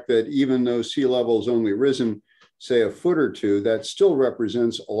fact that even though sea level has only risen, say, a foot or two, that still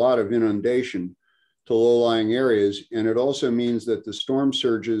represents a lot of inundation to low-lying areas. And it also means that the storm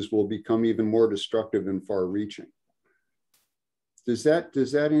surges will become even more destructive and far-reaching. Does that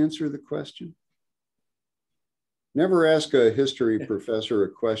answer the question? Never ask a history professor a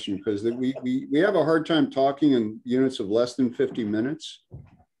question because we have a hard time talking in units of less than 50 minutes.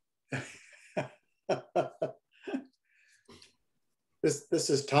 This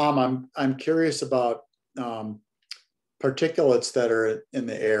is Tom. I'm curious about particulates that are in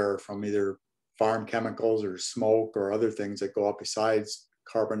the air from either farm chemicals or smoke or other things that go up besides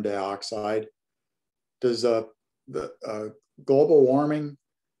carbon dioxide. Does the global warming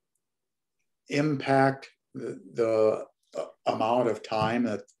impact the amount of time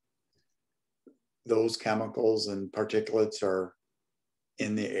that those chemicals and particulates are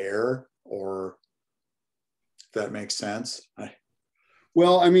in the air, or if that makes sense?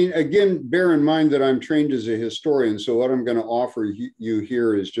 Well, I mean, again, bear in mind that I'm trained as a historian, so what I'm going to offer you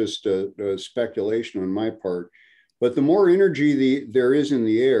here is just a speculation on my part. But the more energy there is in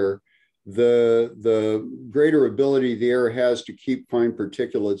the air, the greater ability the air has to keep fine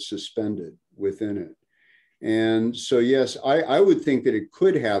particulates suspended within it. And so, yes, I would think that it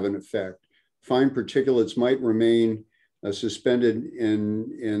could have an effect. Fine particulates might remain suspended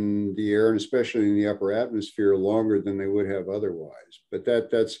in the air, and especially in the upper atmosphere, longer than they would have otherwise. But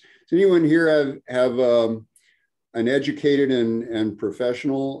does anyone here have an educated and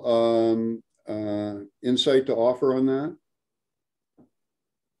professional insight to offer on that?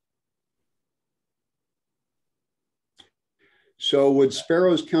 So would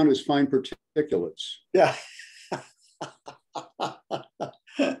sparrows count as fine particulates? Yeah.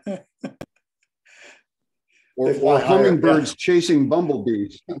 Or hummingbirds chasing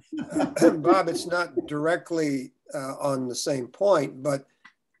bumblebees? Bob, it's not directly on the same point, but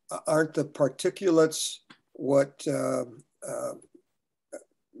aren't the particulates what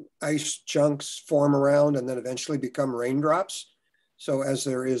ice chunks form around and then eventually become raindrops? So as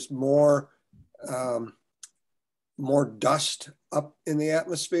there is more dust up in the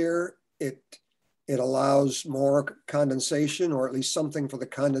atmosphere, it allows more condensation, or at least something for the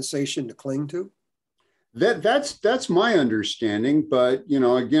condensation to cling to. That's my understanding, but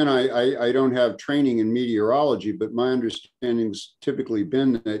again, I don't have training in meteorology, but my understanding's typically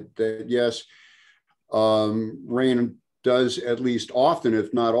been that yes, rain does at least often,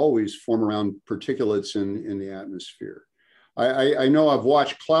 if not always, form around particulates in the atmosphere. I know I've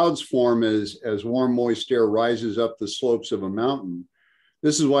watched clouds form as warm, moist air rises up the slopes of a mountain.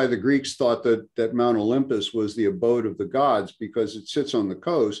 This is why the Greeks thought that Mount Olympus was the abode of the gods, because it sits on the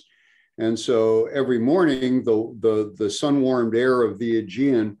coast. And so every morning, the sun-warmed air of the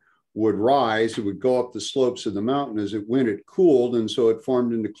Aegean would rise. It would go up the slopes of the mountain. As it went, it cooled, and so it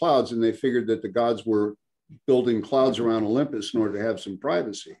formed into clouds. And they figured that the gods were building clouds around Olympus in order to have some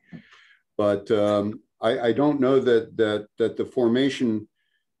privacy. But I don't know that the formation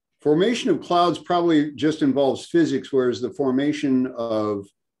of clouds probably just involves physics, whereas the formation of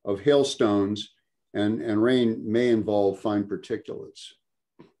hailstones and rain may involve fine particulates.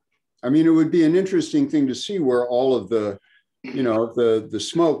 I mean, it would be an interesting thing to see where all of the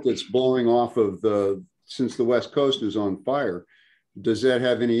smoke that's blowing off of since the West Coast is on fire, does that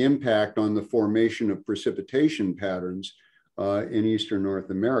have any impact on the formation of precipitation patterns in Eastern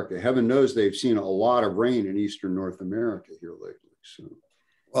North America? Heaven knows they've seen a lot of rain in Eastern North America here lately. So.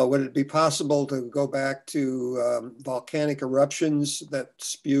 Well, would it be possible to go back to volcanic eruptions that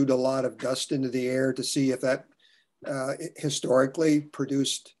spewed a lot of dust into the air to see if that historically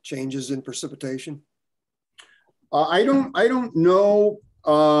produced changes in precipitation? I don't know.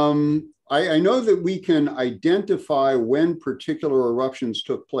 I know that we can identify when particular eruptions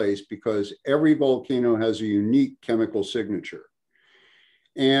took place because every volcano has a unique chemical signature.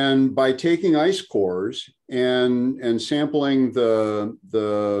 And by taking ice cores and sampling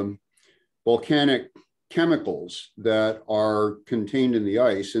the volcanic chemicals that are contained in the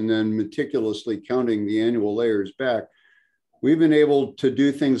ice and then meticulously counting the annual layers back, we've been able to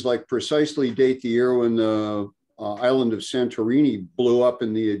do things like precisely date the year when the island of Santorini blew up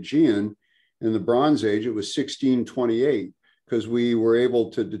in the Aegean in the Bronze Age. It was 1628, because we were able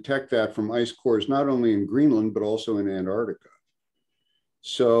to detect that from ice cores, not only in Greenland, but also in Antarctica.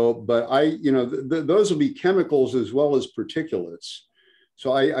 So, but those will be chemicals as well as particulates.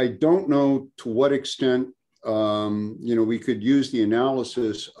 So I don't know to what extent, we could use the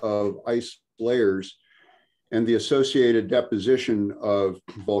analysis of ice layers and the associated deposition of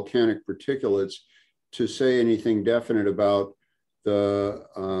volcanic particulates to say anything definite about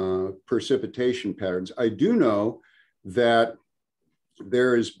the precipitation patterns. I do know that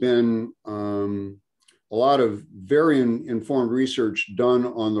there has been a lot of very informed research done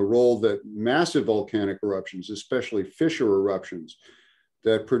on the role that massive volcanic eruptions, especially fissure eruptions,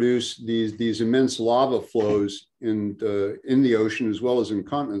 that produce these immense lava flows in the ocean as well as in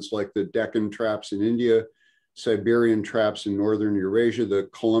continents, like the Deccan traps in India, Siberian traps in northern Eurasia, the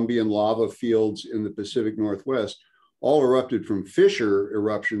Colombian lava fields in the Pacific Northwest, all erupted from fissure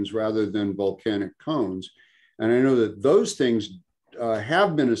eruptions rather than volcanic cones. And I know that those things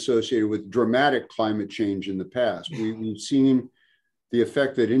have been associated with dramatic climate change in the past. We've seen the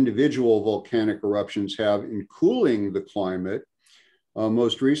effect that individual volcanic eruptions have in cooling the climate.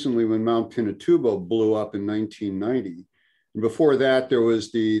 Most recently, when Mount Pinatubo blew up in 1990. And before that, there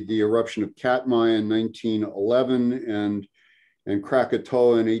was the eruption of Katmai in 1911 and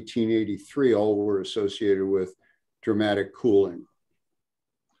Krakatoa in 1883. All were associated with dramatic cooling.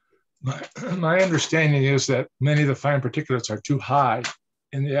 My understanding is that many of the fine particulates are too high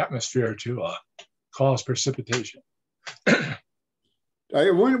in the atmosphere to cause precipitation. I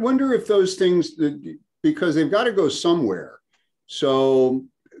wonder if those things, because they've got to go somewhere. So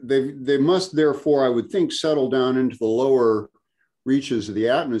they must therefore, I would think, settle down into the lower reaches of the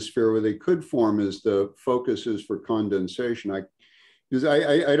atmosphere where they could form as the focus is for condensation. I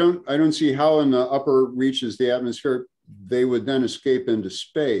don't see how in the upper reaches of the atmosphere they would then escape into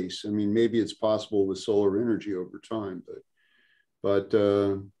space. I mean, maybe it's possible with solar energy over time, but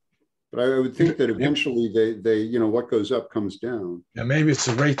But I would think that eventually they what goes up comes down. Yeah, maybe it's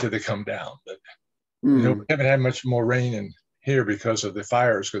the rate that they come down. But we haven't had much more rain in here because of the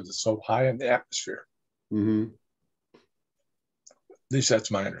fires, because it's so high in the atmosphere. Mm-hmm. At least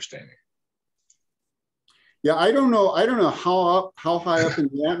that's my understanding. Yeah, I don't know how high up in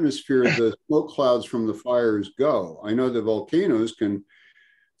the atmosphere the smoke clouds from the fires go. I know the volcanoes can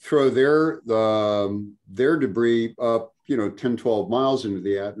throw their debris up, 10, 12 miles into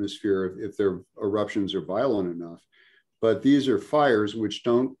the atmosphere if their eruptions are violent enough. But these are fires which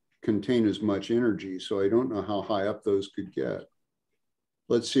don't contain as much energy, so I don't know how high up those could get.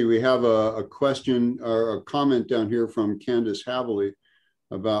 Let's see, we have a question or a comment down here from Candace Havley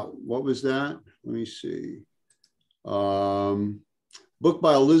about, what was that? Let me see. Book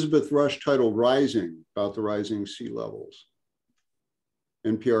by Elizabeth Rush titled Rising, about the rising sea levels.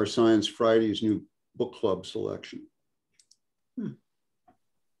 NPR Science Friday's new book club selection.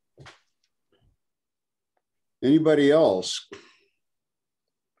 Anybody else?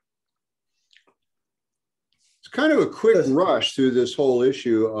 It's kind of a quick rush through this whole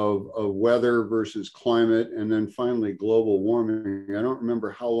issue of weather versus climate, and then finally global warming. I don't remember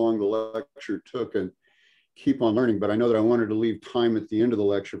how long the lecture took, and keep on learning, but I know that I wanted to leave time at the end of the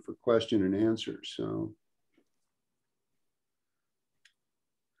lecture for question and answers. So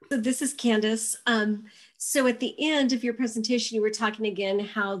this is Candace. So at the end of your presentation, you were talking again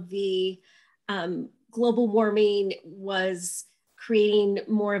how the global warming was creating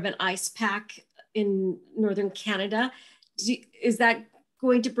more of an ice pack in northern Canada. Is that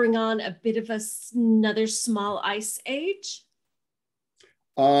going to bring on a bit of another small ice age?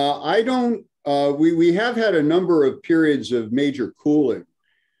 I don't. We have had a number of periods of major cooling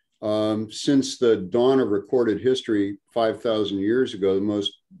since the dawn of recorded history 5,000 years ago. The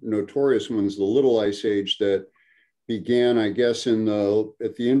most notorious one's the Little Ice Age that began, I guess, at the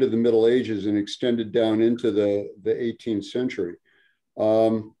end of the Middle Ages and extended down into the 18th century.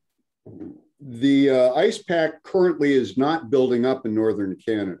 The ice pack currently is not building up in northern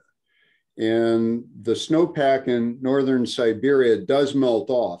Canada. And the snowpack in northern Siberia does melt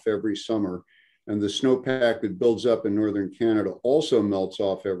off every summer. And the snowpack that builds up in northern Canada also melts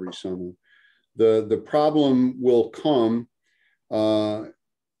off every summer. The problem will come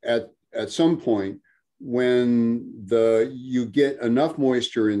at some point when you get enough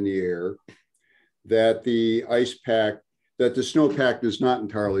moisture in the air that the snowpack does not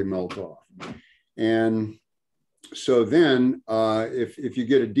entirely melt off. And so then if you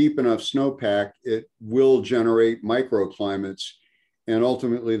get a deep enough snowpack, it will generate microclimates, and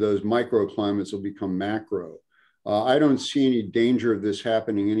ultimately those microclimates will become macro. I don't see any danger of this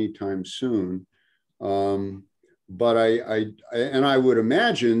happening anytime soon. But I would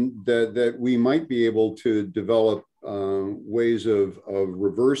imagine that we might be able to develop ways of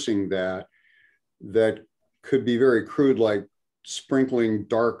reversing that could be very crude, like sprinkling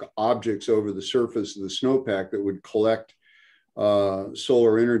dark objects over the surface of the snowpack that would collect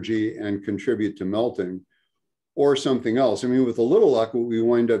solar energy and contribute to melting, or something else. I mean, with a little luck, what we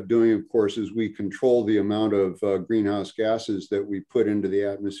wind up doing, of course, is we control the amount of greenhouse gases that we put into the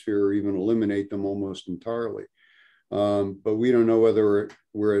atmosphere, or even eliminate them almost entirely. But we don't know whether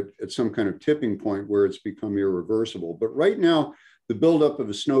we're at some kind of tipping point where it's become irreversible. But right now, the buildup of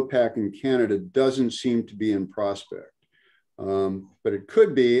a snowpack in Canada doesn't seem to be in prospect. But it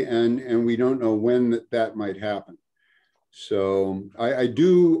could be, and we don't know when that might happen. So I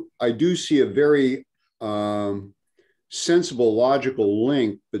do see a very sensible, logical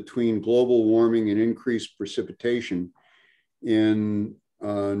link between global warming and increased precipitation in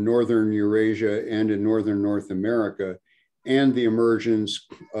northern Eurasia and in northern North America, and the emergence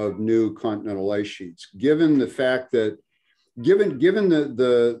of new continental ice sheets. Given the fact that, given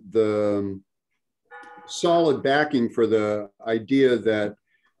the solid backing for the idea that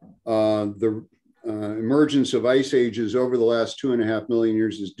the emergence of ice ages over the last 2.5 million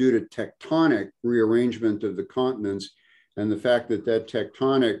years is due to tectonic rearrangement of the continents, and the fact that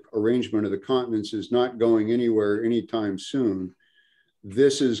tectonic arrangement of the continents is not going anywhere anytime soon,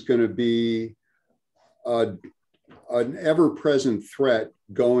 this is going to be an ever-present threat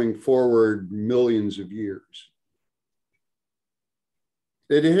going forward millions of years.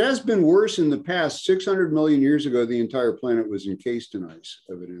 It has been worse in the past. 600 million years ago, the entire planet was encased in ice,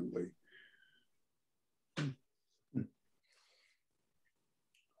 evidently.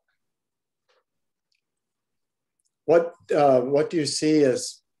 What do you see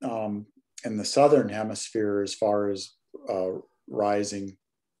as in the southern hemisphere as far as rising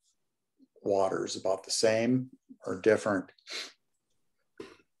waters? About the same or different?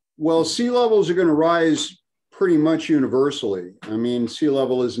 Well, sea levels are going to rise pretty much universally. I mean, sea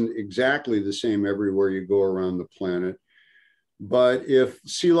level isn't exactly the same everywhere you go around the planet. But if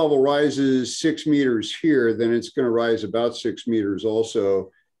sea level rises 6 meters here, then it's going to rise about 6 meters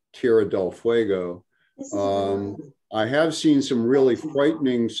also Tierra del Fuego. I have seen some really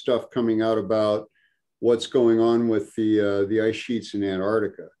frightening stuff coming out about what's going on with the ice sheets in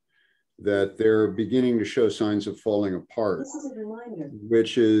Antarctica, that they're beginning to show signs of falling apart,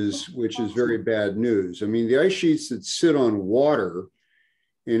 which is very bad news. I mean, the ice sheets that sit on water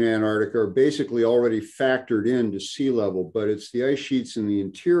in Antarctica are basically already factored into sea level, but it's the ice sheets in the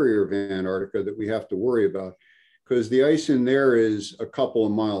interior of Antarctica that we have to worry about, because the ice in there is a couple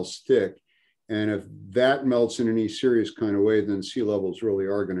of miles thick. And if that melts in any serious kind of way, then sea levels really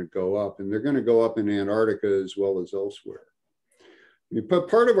are going to go up, and they're going to go up in Antarctica as well as elsewhere. But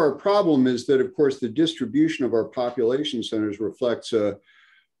part of our problem is that, of course, the distribution of our population centers reflects a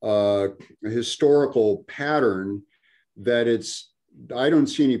historical pattern that I don't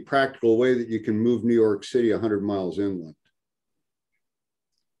see any practical way that you can move New York City 100 miles inland.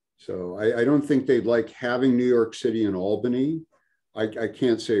 So I don't think they'd like having New York City and Albany. I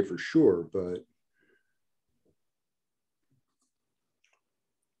can't say for sure, but.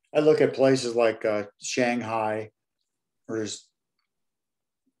 I look at places like Shanghai, where there's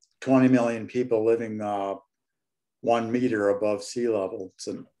 20 million people living 1 meter above sea level.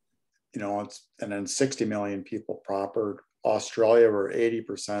 So, and then 60 million people proper. Australia, where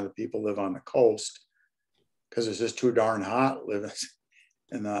 80% of the people live on the coast, because it's just too darn hot living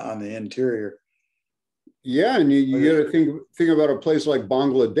on the interior. Yeah, and you got to think about a place like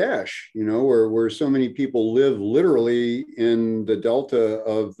Bangladesh, where so many people live literally in the delta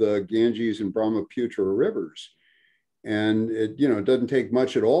of the Ganges and Brahmaputra rivers, and it doesn't take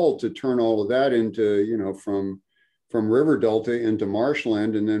much at all to turn all of that into from river delta into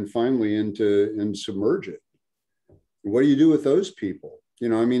marshland, and then finally and submerge it. What do you do with those people?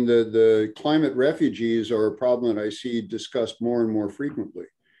 I mean, the climate refugees are a problem that I see discussed more and more frequently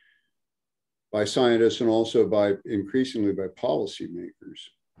by scientists and also increasingly by policymakers.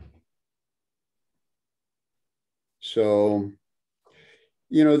 So,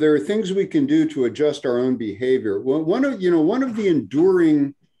 there are things we can do to adjust our own behavior. One of the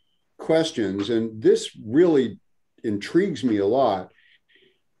enduring questions, and this really intrigues me a lot,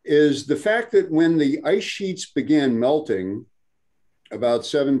 is the fact that when the ice sheets began melting about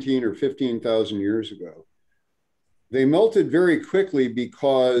 17 or 15,000 years ago, they melted very quickly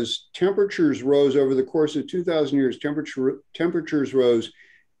because temperatures rose over the course of 2,000 years. Temperatures rose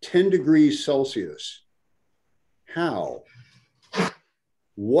 10 degrees Celsius. How?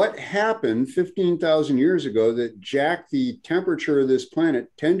 What happened 15,000 years ago that jacked the temperature of this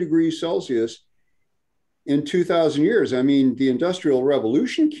planet 10 degrees Celsius in 2,000 years? I mean, the Industrial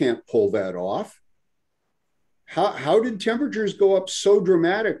Revolution can't pull that off. How did temperatures go up so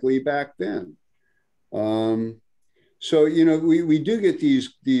dramatically back then? So, we do get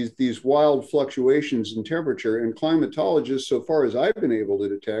these wild fluctuations in temperature, and climatologists, so far as I've been able to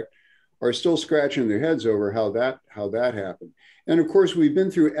detect, are still scratching their heads over how that happened. And of course, we've been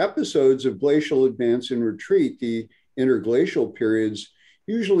through episodes of glacial advance and retreat, the interglacial periods.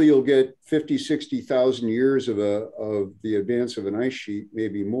 Usually you'll get 50, 60,000 years of the advance of an ice sheet,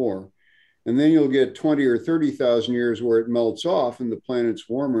 maybe more. And then you'll get 20 or 30,000 years where it melts off and the planet's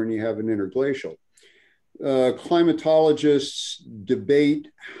warmer and you have an interglacial. Climatologists debate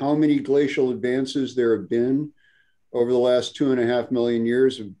how many glacial advances there have been over the last 2.5 million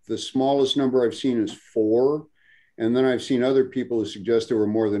years. The smallest number I've seen is 4. And then I've seen other people who suggest there were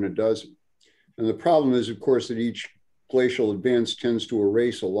more than a dozen. And the problem is, of course, that each glacial advance tends to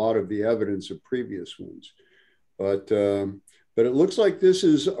erase a lot of the evidence of previous ones. But it looks like this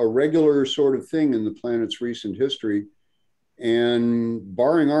is a regular sort of thing in the planet's recent history. And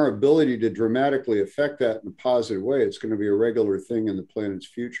barring our ability to dramatically affect that in a positive way, it's going to be a regular thing in the planet's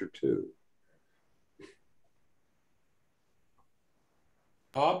future too.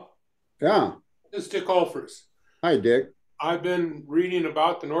 Bob? Yeah. This is Dick Alfers. Hi, Dick. I've been reading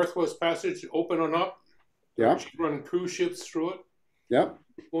about the Northwest Passage opening up. Yeah. Running cruise ships through it. Yep.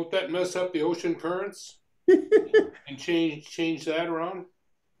 Won't that mess up the ocean currents and change that around?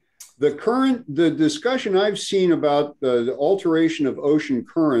 The discussion I've seen about the alteration of ocean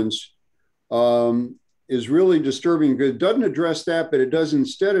currents is really disturbing. It doesn't address that, but it does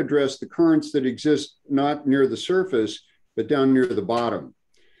instead address the currents that exist not near the surface, but down near the bottom.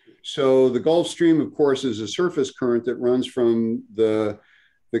 So the Gulf Stream, of course, is a surface current that runs from the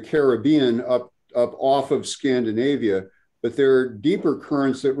Caribbean up off of Scandinavia, but there are deeper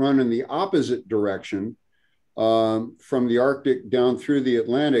currents that run in the opposite direction from the Arctic down through the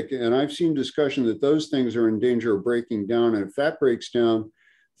Atlantic. And I've seen discussion that those things are in danger of breaking down. And if that breaks down,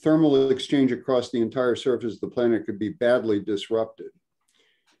 thermal exchange across the entire surface of the planet could be badly disrupted.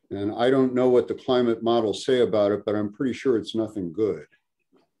 And I don't know what the climate models say about it, but I'm pretty sure it's nothing good.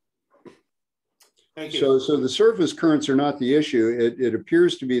 Thank you. So the surface currents are not the issue. It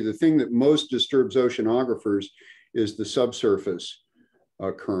appears to be the thing that most disturbs oceanographers is the subsurface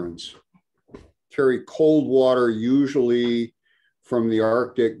currents. Carry cold water, usually from the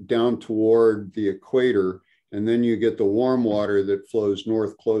Arctic down toward the equator, and then you get the warm water that flows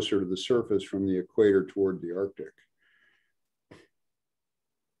north closer to the surface from the equator toward the Arctic.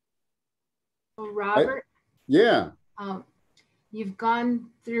 Well, Robert? Yeah. You've gone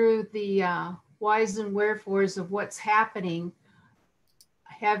through the whys and wherefores of what's happening.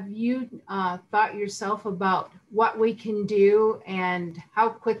 Have you thought yourself about what we can do and how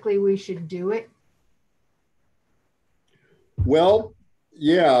quickly we should do it? Well,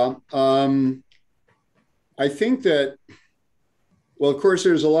 yeah. I think that, well, of course,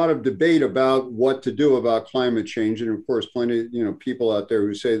 there's a lot of debate about what to do about climate change. And of course, plenty of, people out there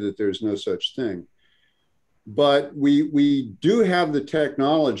who say that there's no such thing. But we do have the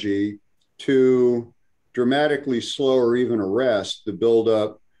technology to dramatically slow or even arrest the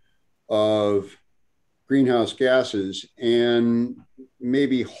buildup of greenhouse gases and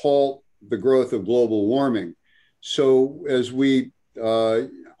maybe halt the growth of global warming. So as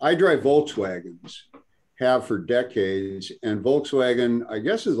I drive Volkswagens, have for decades, and Volkswagen, I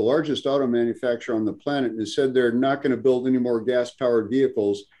guess, is the largest auto manufacturer on the planet, and has said they're not going to build any more gas-powered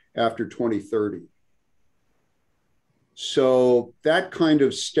vehicles after 2030. So that kind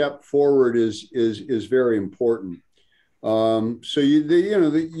of step forward is very important. So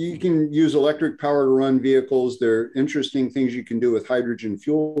you can use electric power to run vehicles. There are interesting things you can do with hydrogen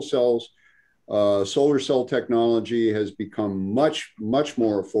fuel cells. Solar cell technology has become much, much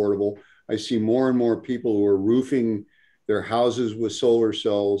more affordable. I see more and more people who are roofing their houses with solar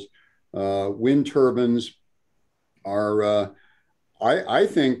cells. Wind turbines are, I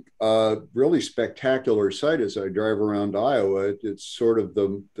think, a really spectacular sight as I drive around Iowa. It's sort of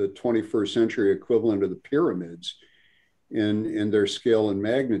the 21st century equivalent of the pyramids in their scale and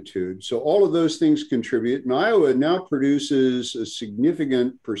magnitude. So all of those things contribute. And Iowa now produces a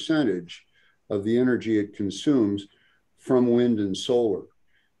significant percentage of the energy it consumes from wind and solar.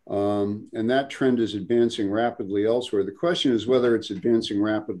 And that trend is advancing rapidly elsewhere. The question is whether it's advancing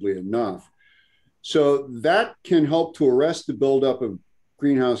rapidly enough. So that can help to arrest the buildup of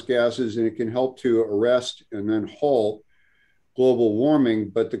greenhouse gases, and it can help to arrest and then halt global warming.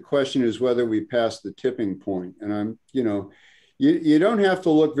 But the question is whether we pass the tipping point. And you don't have to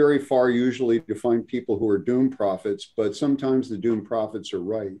look very far usually to find people who are doom prophets, but sometimes the doom prophets are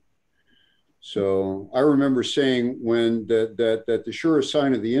right. So I remember saying when that the surest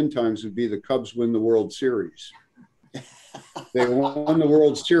sign of the end times would be the Cubs win the World Series. They won the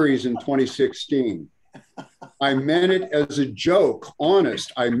World Series in 2016. I meant it as a joke,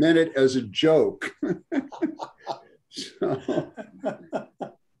 honest. I meant it as a joke.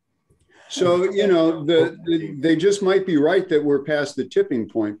 So they just might be right that we're past the tipping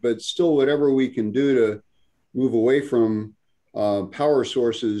point, but still whatever we can do to move away from power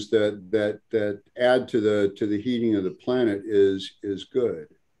sources that add to the heating of the planet is good.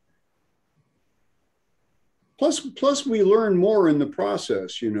 Plus we learn more in the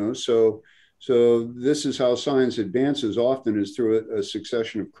process, so this is how science advances often, is through a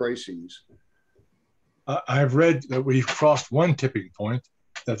succession of crises. I've read that we've crossed one tipping point,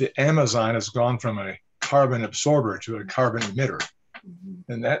 that the Amazon has gone from a carbon absorber to a carbon emitter.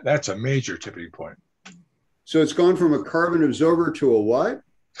 And that's a major tipping point. So it's gone from a carbon absorber to a what?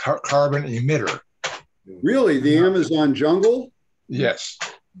 Carbon emitter. Really? The Amazon jungle? Yes.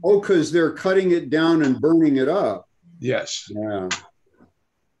 Oh, because they're cutting it down and burning it up. Yes. Yeah.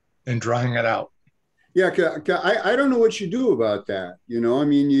 And drying it out. Yeah, I don't know what you do about that.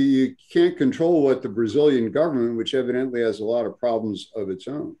 You can't control what the Brazilian government, which evidently has a lot of problems of its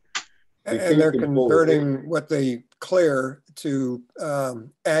own. And they're converting what they clear to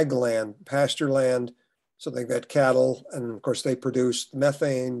ag land, pasture land. So they've got cattle, and of course they produce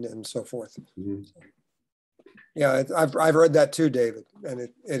methane and so forth. Mm-hmm. Yeah, I've read that too, David, and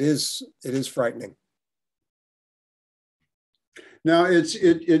it is frightening. Now it's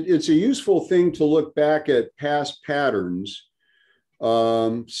a useful thing to look back at past patterns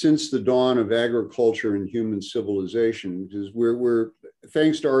since the dawn of agriculture and human civilization, because we're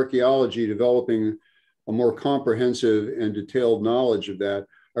thanks to archaeology developing a more comprehensive and detailed knowledge of that.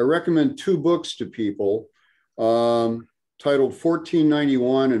 I recommend two books to people. titled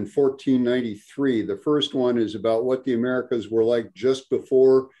 1491 and 1493. The first one is about what the Americas were like just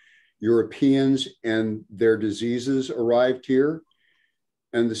before Europeans and their diseases arrived here.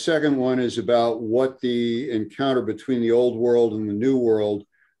 And the second one is about what the encounter between the old world and the new world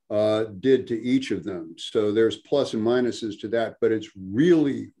did to each of them. So there's plus and minuses to that, but it's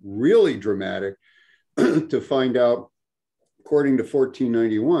really, really dramatic to find out, according to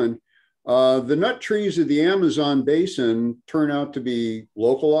 1491, the nut trees of the Amazon basin turn out to be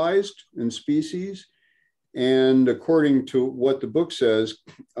localized in species. And according to what the book says,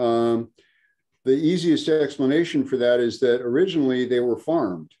 the easiest explanation for that is that originally they were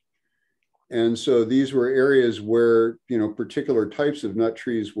farmed. And so these were areas where, you know, particular types of nut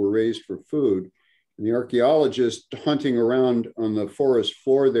trees were raised for food. And the archaeologists hunting around on the forest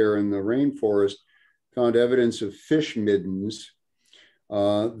floor there in the rainforest found evidence of fish middens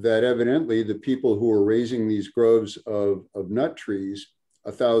that evidently the people who were raising these groves of nut trees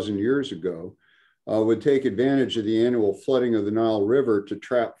 1,000 years ago would take advantage of the annual flooding of the Nile River to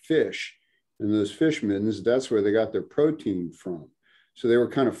trap fish. And those fish middens, that's where they got their protein from. So they were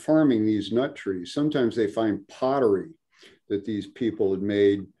kind of farming these nut trees. Sometimes they find pottery that these people had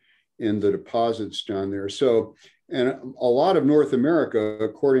made in the deposits down there. So, and a lot of North America,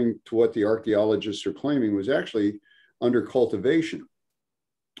 according to what the archaeologists are claiming, was actually under cultivation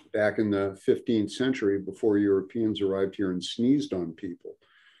back in the 15th century before Europeans arrived here and sneezed on people.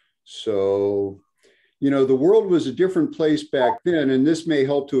 So, you know, the world was a different place back then, and this may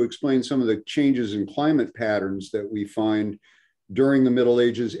help to explain some of the changes in climate patterns that we find during the Middle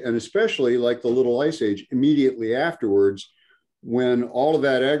Ages, and especially like the Little Ice Age, immediately afterwards, when all of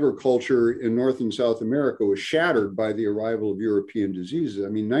that agriculture in North and South America was shattered by the arrival of European diseases. I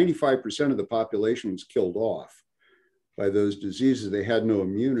mean, 95% of the population was killed off by those diseases. They had no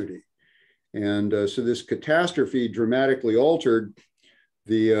immunity. And so this catastrophe dramatically altered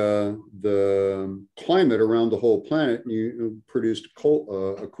the climate around the whole planet, and you produced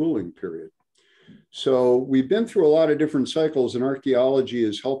a cooling period. So we've been through a lot of different cycles, and archaeology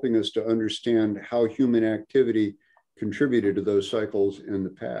is helping us to understand how human activity contributed to those cycles in the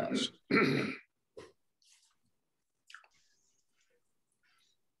past.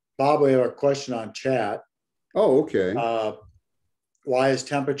 Bob, we have a question on chat. Oh, okay. Why is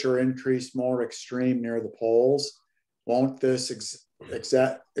temperature increase more extreme near the poles? Won't this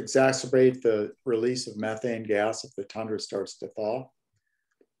exacerbate the release of methane gas if the tundra starts to thaw?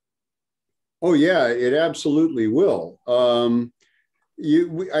 Oh, yeah, it absolutely will.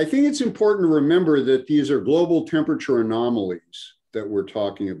 I think it's important to remember that these are global temperature anomalies that we're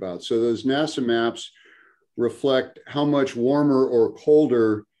talking about. So those NASA maps reflect how much warmer or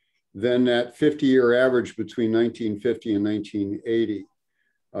colder than that 50-year average between 1950 and 1980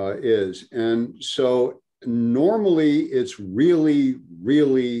 is. And so normally it's really,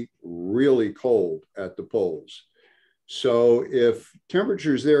 really, really cold at the poles. So if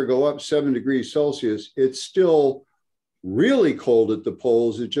temperatures there go up 7 degrees Celsius, it's still really cold at the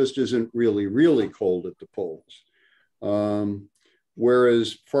poles. It just isn't really, really cold at the poles.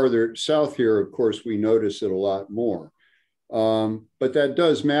 Whereas farther south here, of course, we notice it a lot more. But that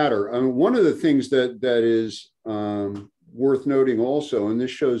does matter. I mean, one of the things that is worth noting also, and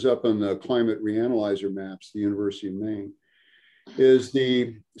this shows up on the climate reanalyzer maps, the University of Maine, is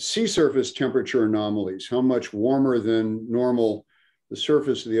the sea surface temperature anomalies, how much warmer than normal the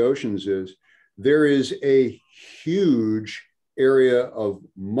surface of the oceans is. There is a huge area of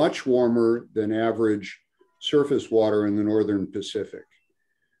much warmer than average surface water in the Northern Pacific.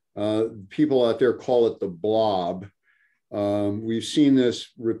 People out there call it the blob. We've seen this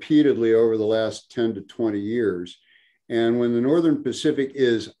repeatedly over the last 10 to 20 years. And when the Northern Pacific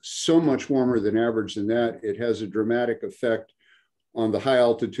is so much warmer than average than that, it has a dramatic effect on the high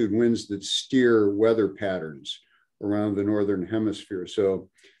altitude winds that steer weather patterns around the Northern Hemisphere. So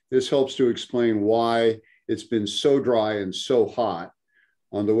this helps to explain why it's been so dry and so hot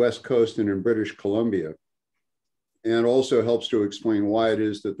on the West Coast and in British Columbia. And also helps to explain why it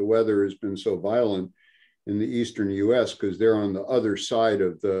is that the weather has been so violent in the Eastern US, because they're on the other side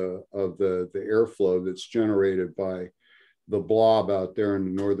of the airflow that's generated by the blob out there in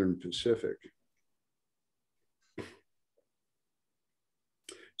the Northern Pacific.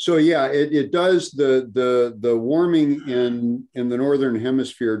 So yeah, it does, the warming in the Northern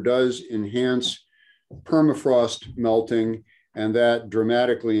Hemisphere does enhance permafrost melting, and that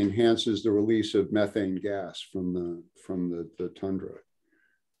dramatically enhances the release of methane gas from the tundra.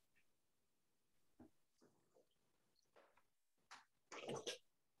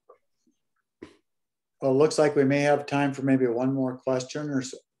 Well, it looks like we may have time for maybe one more question or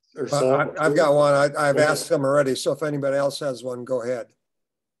so. or so? I've got one. I've asked them already. So if anybody else has one, go ahead.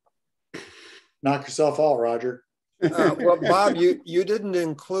 Knock yourself out, Roger. Well, Bob, you didn't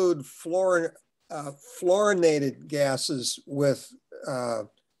include fluorinated gases with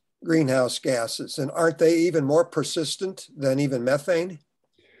greenhouse gases, and aren't they even more persistent than even methane?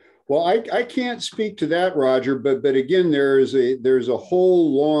 Well, I can't speak to that, Roger, but again, there's a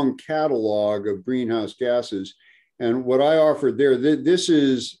whole long catalog of greenhouse gases. And what I offered there, this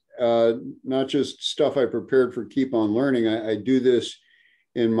is not just stuff I prepared for Keep On Learning. I do this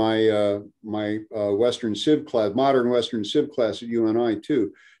in my Western Civ class, modern Western Civ class at UNI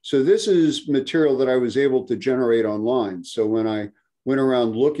too. So this is material that I was able to generate online. So when I went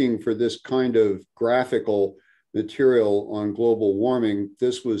around looking for this kind of graphical material on global warming,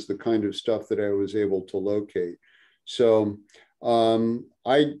 this was the kind of stuff that I was able to locate. So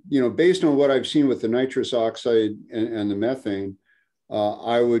based on what I've seen with the nitrous oxide and the methane,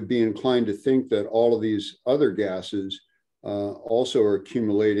 I would be inclined to think that all of these other gases also are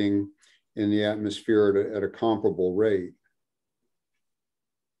accumulating in the atmosphere at a comparable rate.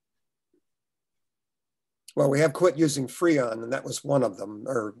 Well, we have quit using Freon, and that was one of them,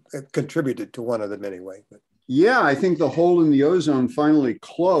 or it contributed to one of them anyway. But. Yeah, I think the hole in the ozone finally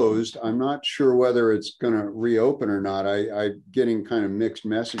closed. I'm not sure whether it's going to reopen or not. I'm getting kind of mixed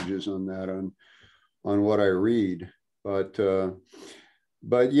messages on that on what I read. But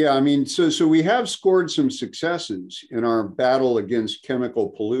yeah, I mean, so we have scored some successes in our battle against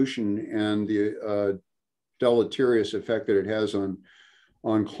chemical pollution and the deleterious effect that it has on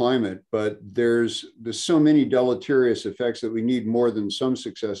climate. But there's so many deleterious effects that we need more than some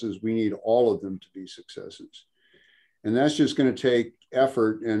successes. We need all of them to be successes. And that's just going to take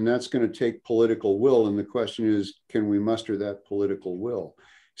effort, and that's going to take political will. And the question is, can we muster that political will?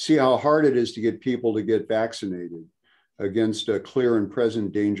 See how hard it is to get people to get vaccinated against a clear and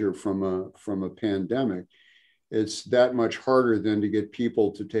present danger from a pandemic. It's that much harder than to get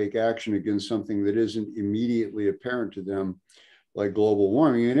people to take action against something that isn't immediately apparent to them, like global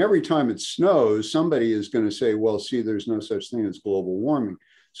warming. And every time it snows, somebody is going to say, well, see, there's no such thing as global warming.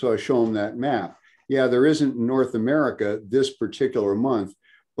 So I show them that map. Yeah, there isn't in North America this particular month,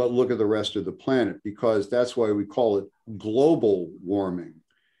 but look at the rest of the planet, because that's why we call it global warming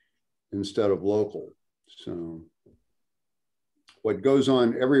instead of local. So what goes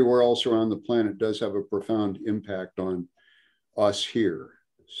on everywhere else around the planet does have a profound impact on us here.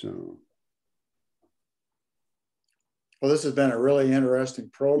 So. Well, this has been a really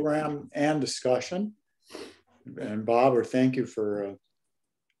interesting program and discussion. And Bob, thank you for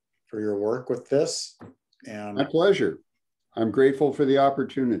your work with this. And my pleasure. I'm grateful for the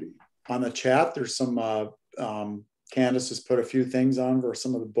opportunity. On the chat, there's some, Candace has put a few things on for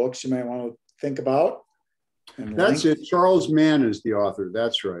some of the books you may want to think about. That's it. Charles Mann is the author.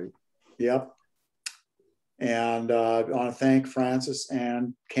 That's right. Yep. And I want to thank Francis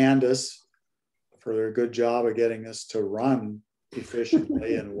and Candace for their good job of getting this to run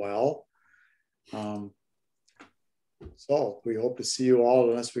efficiently and well. So we hope to see you all,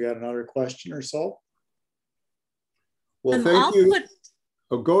 unless we got another question or so. Well, thank you.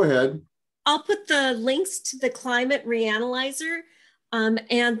 Go ahead. I'll put the links to the Climate Reanalyzer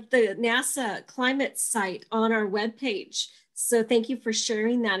and the NASA climate site on our webpage. So thank you for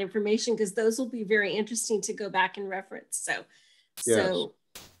sharing that information, because those will be very interesting to go back and reference. So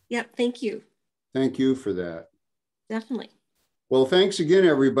yeah, thank you. Thank you for that. Definitely. Well, thanks again,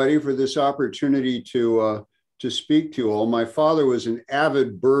 everybody, for this opportunity to speak to you all. My father was an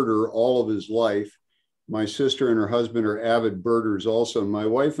avid birder all of his life. My sister and her husband are avid birders also. My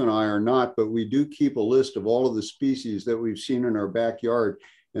wife and I are not, but we do keep a list of all of the species that we've seen in our backyard.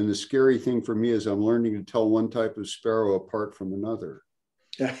 And the scary thing for me is I'm learning to tell one type of sparrow apart from another.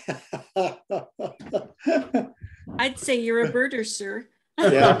 I'd say you're a birder, sir.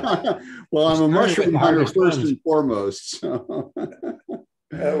 Yeah. Well, I'm a mushroom hunter first and foremost. So.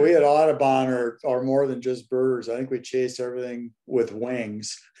 We at Audubon are more than just birders. I think we chase everything with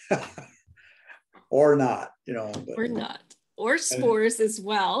wings. Or not, but, or not, or spores as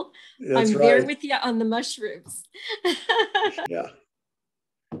well. I'm there with you on the mushrooms. Yeah,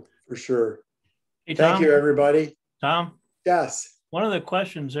 for sure. Hey, Tom, thank you, everybody. Tom? Yes. One of the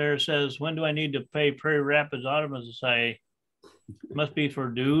questions there says, when do I need to pay Prairie Rapids Audubon Society? Must be for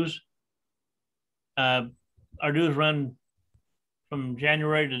dues. Our dues run from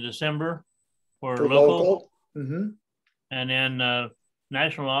January to December for local. Mm-hmm. And then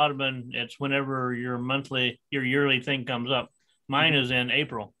National Audubon, it's whenever your yearly thing comes up. Mine is in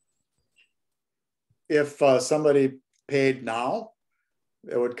April. If somebody paid now,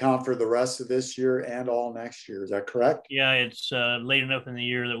 it would count for the rest of this year and all next year. Is that correct? Yeah, it's late enough in the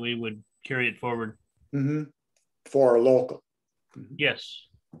year that we would carry it forward. Mm-hmm. For a local. Mm-hmm. Yes.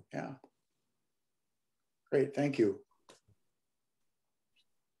 Yeah. Great, thank you.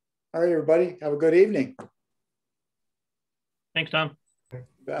 All right, everybody, have a good evening. Thanks, Tom.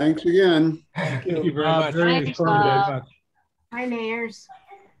 Thanks again. Thank you very much. Very Thanks, informative. Hi, Mayors.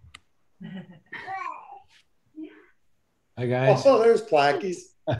 Hi, guys. Oh, there's Plackies.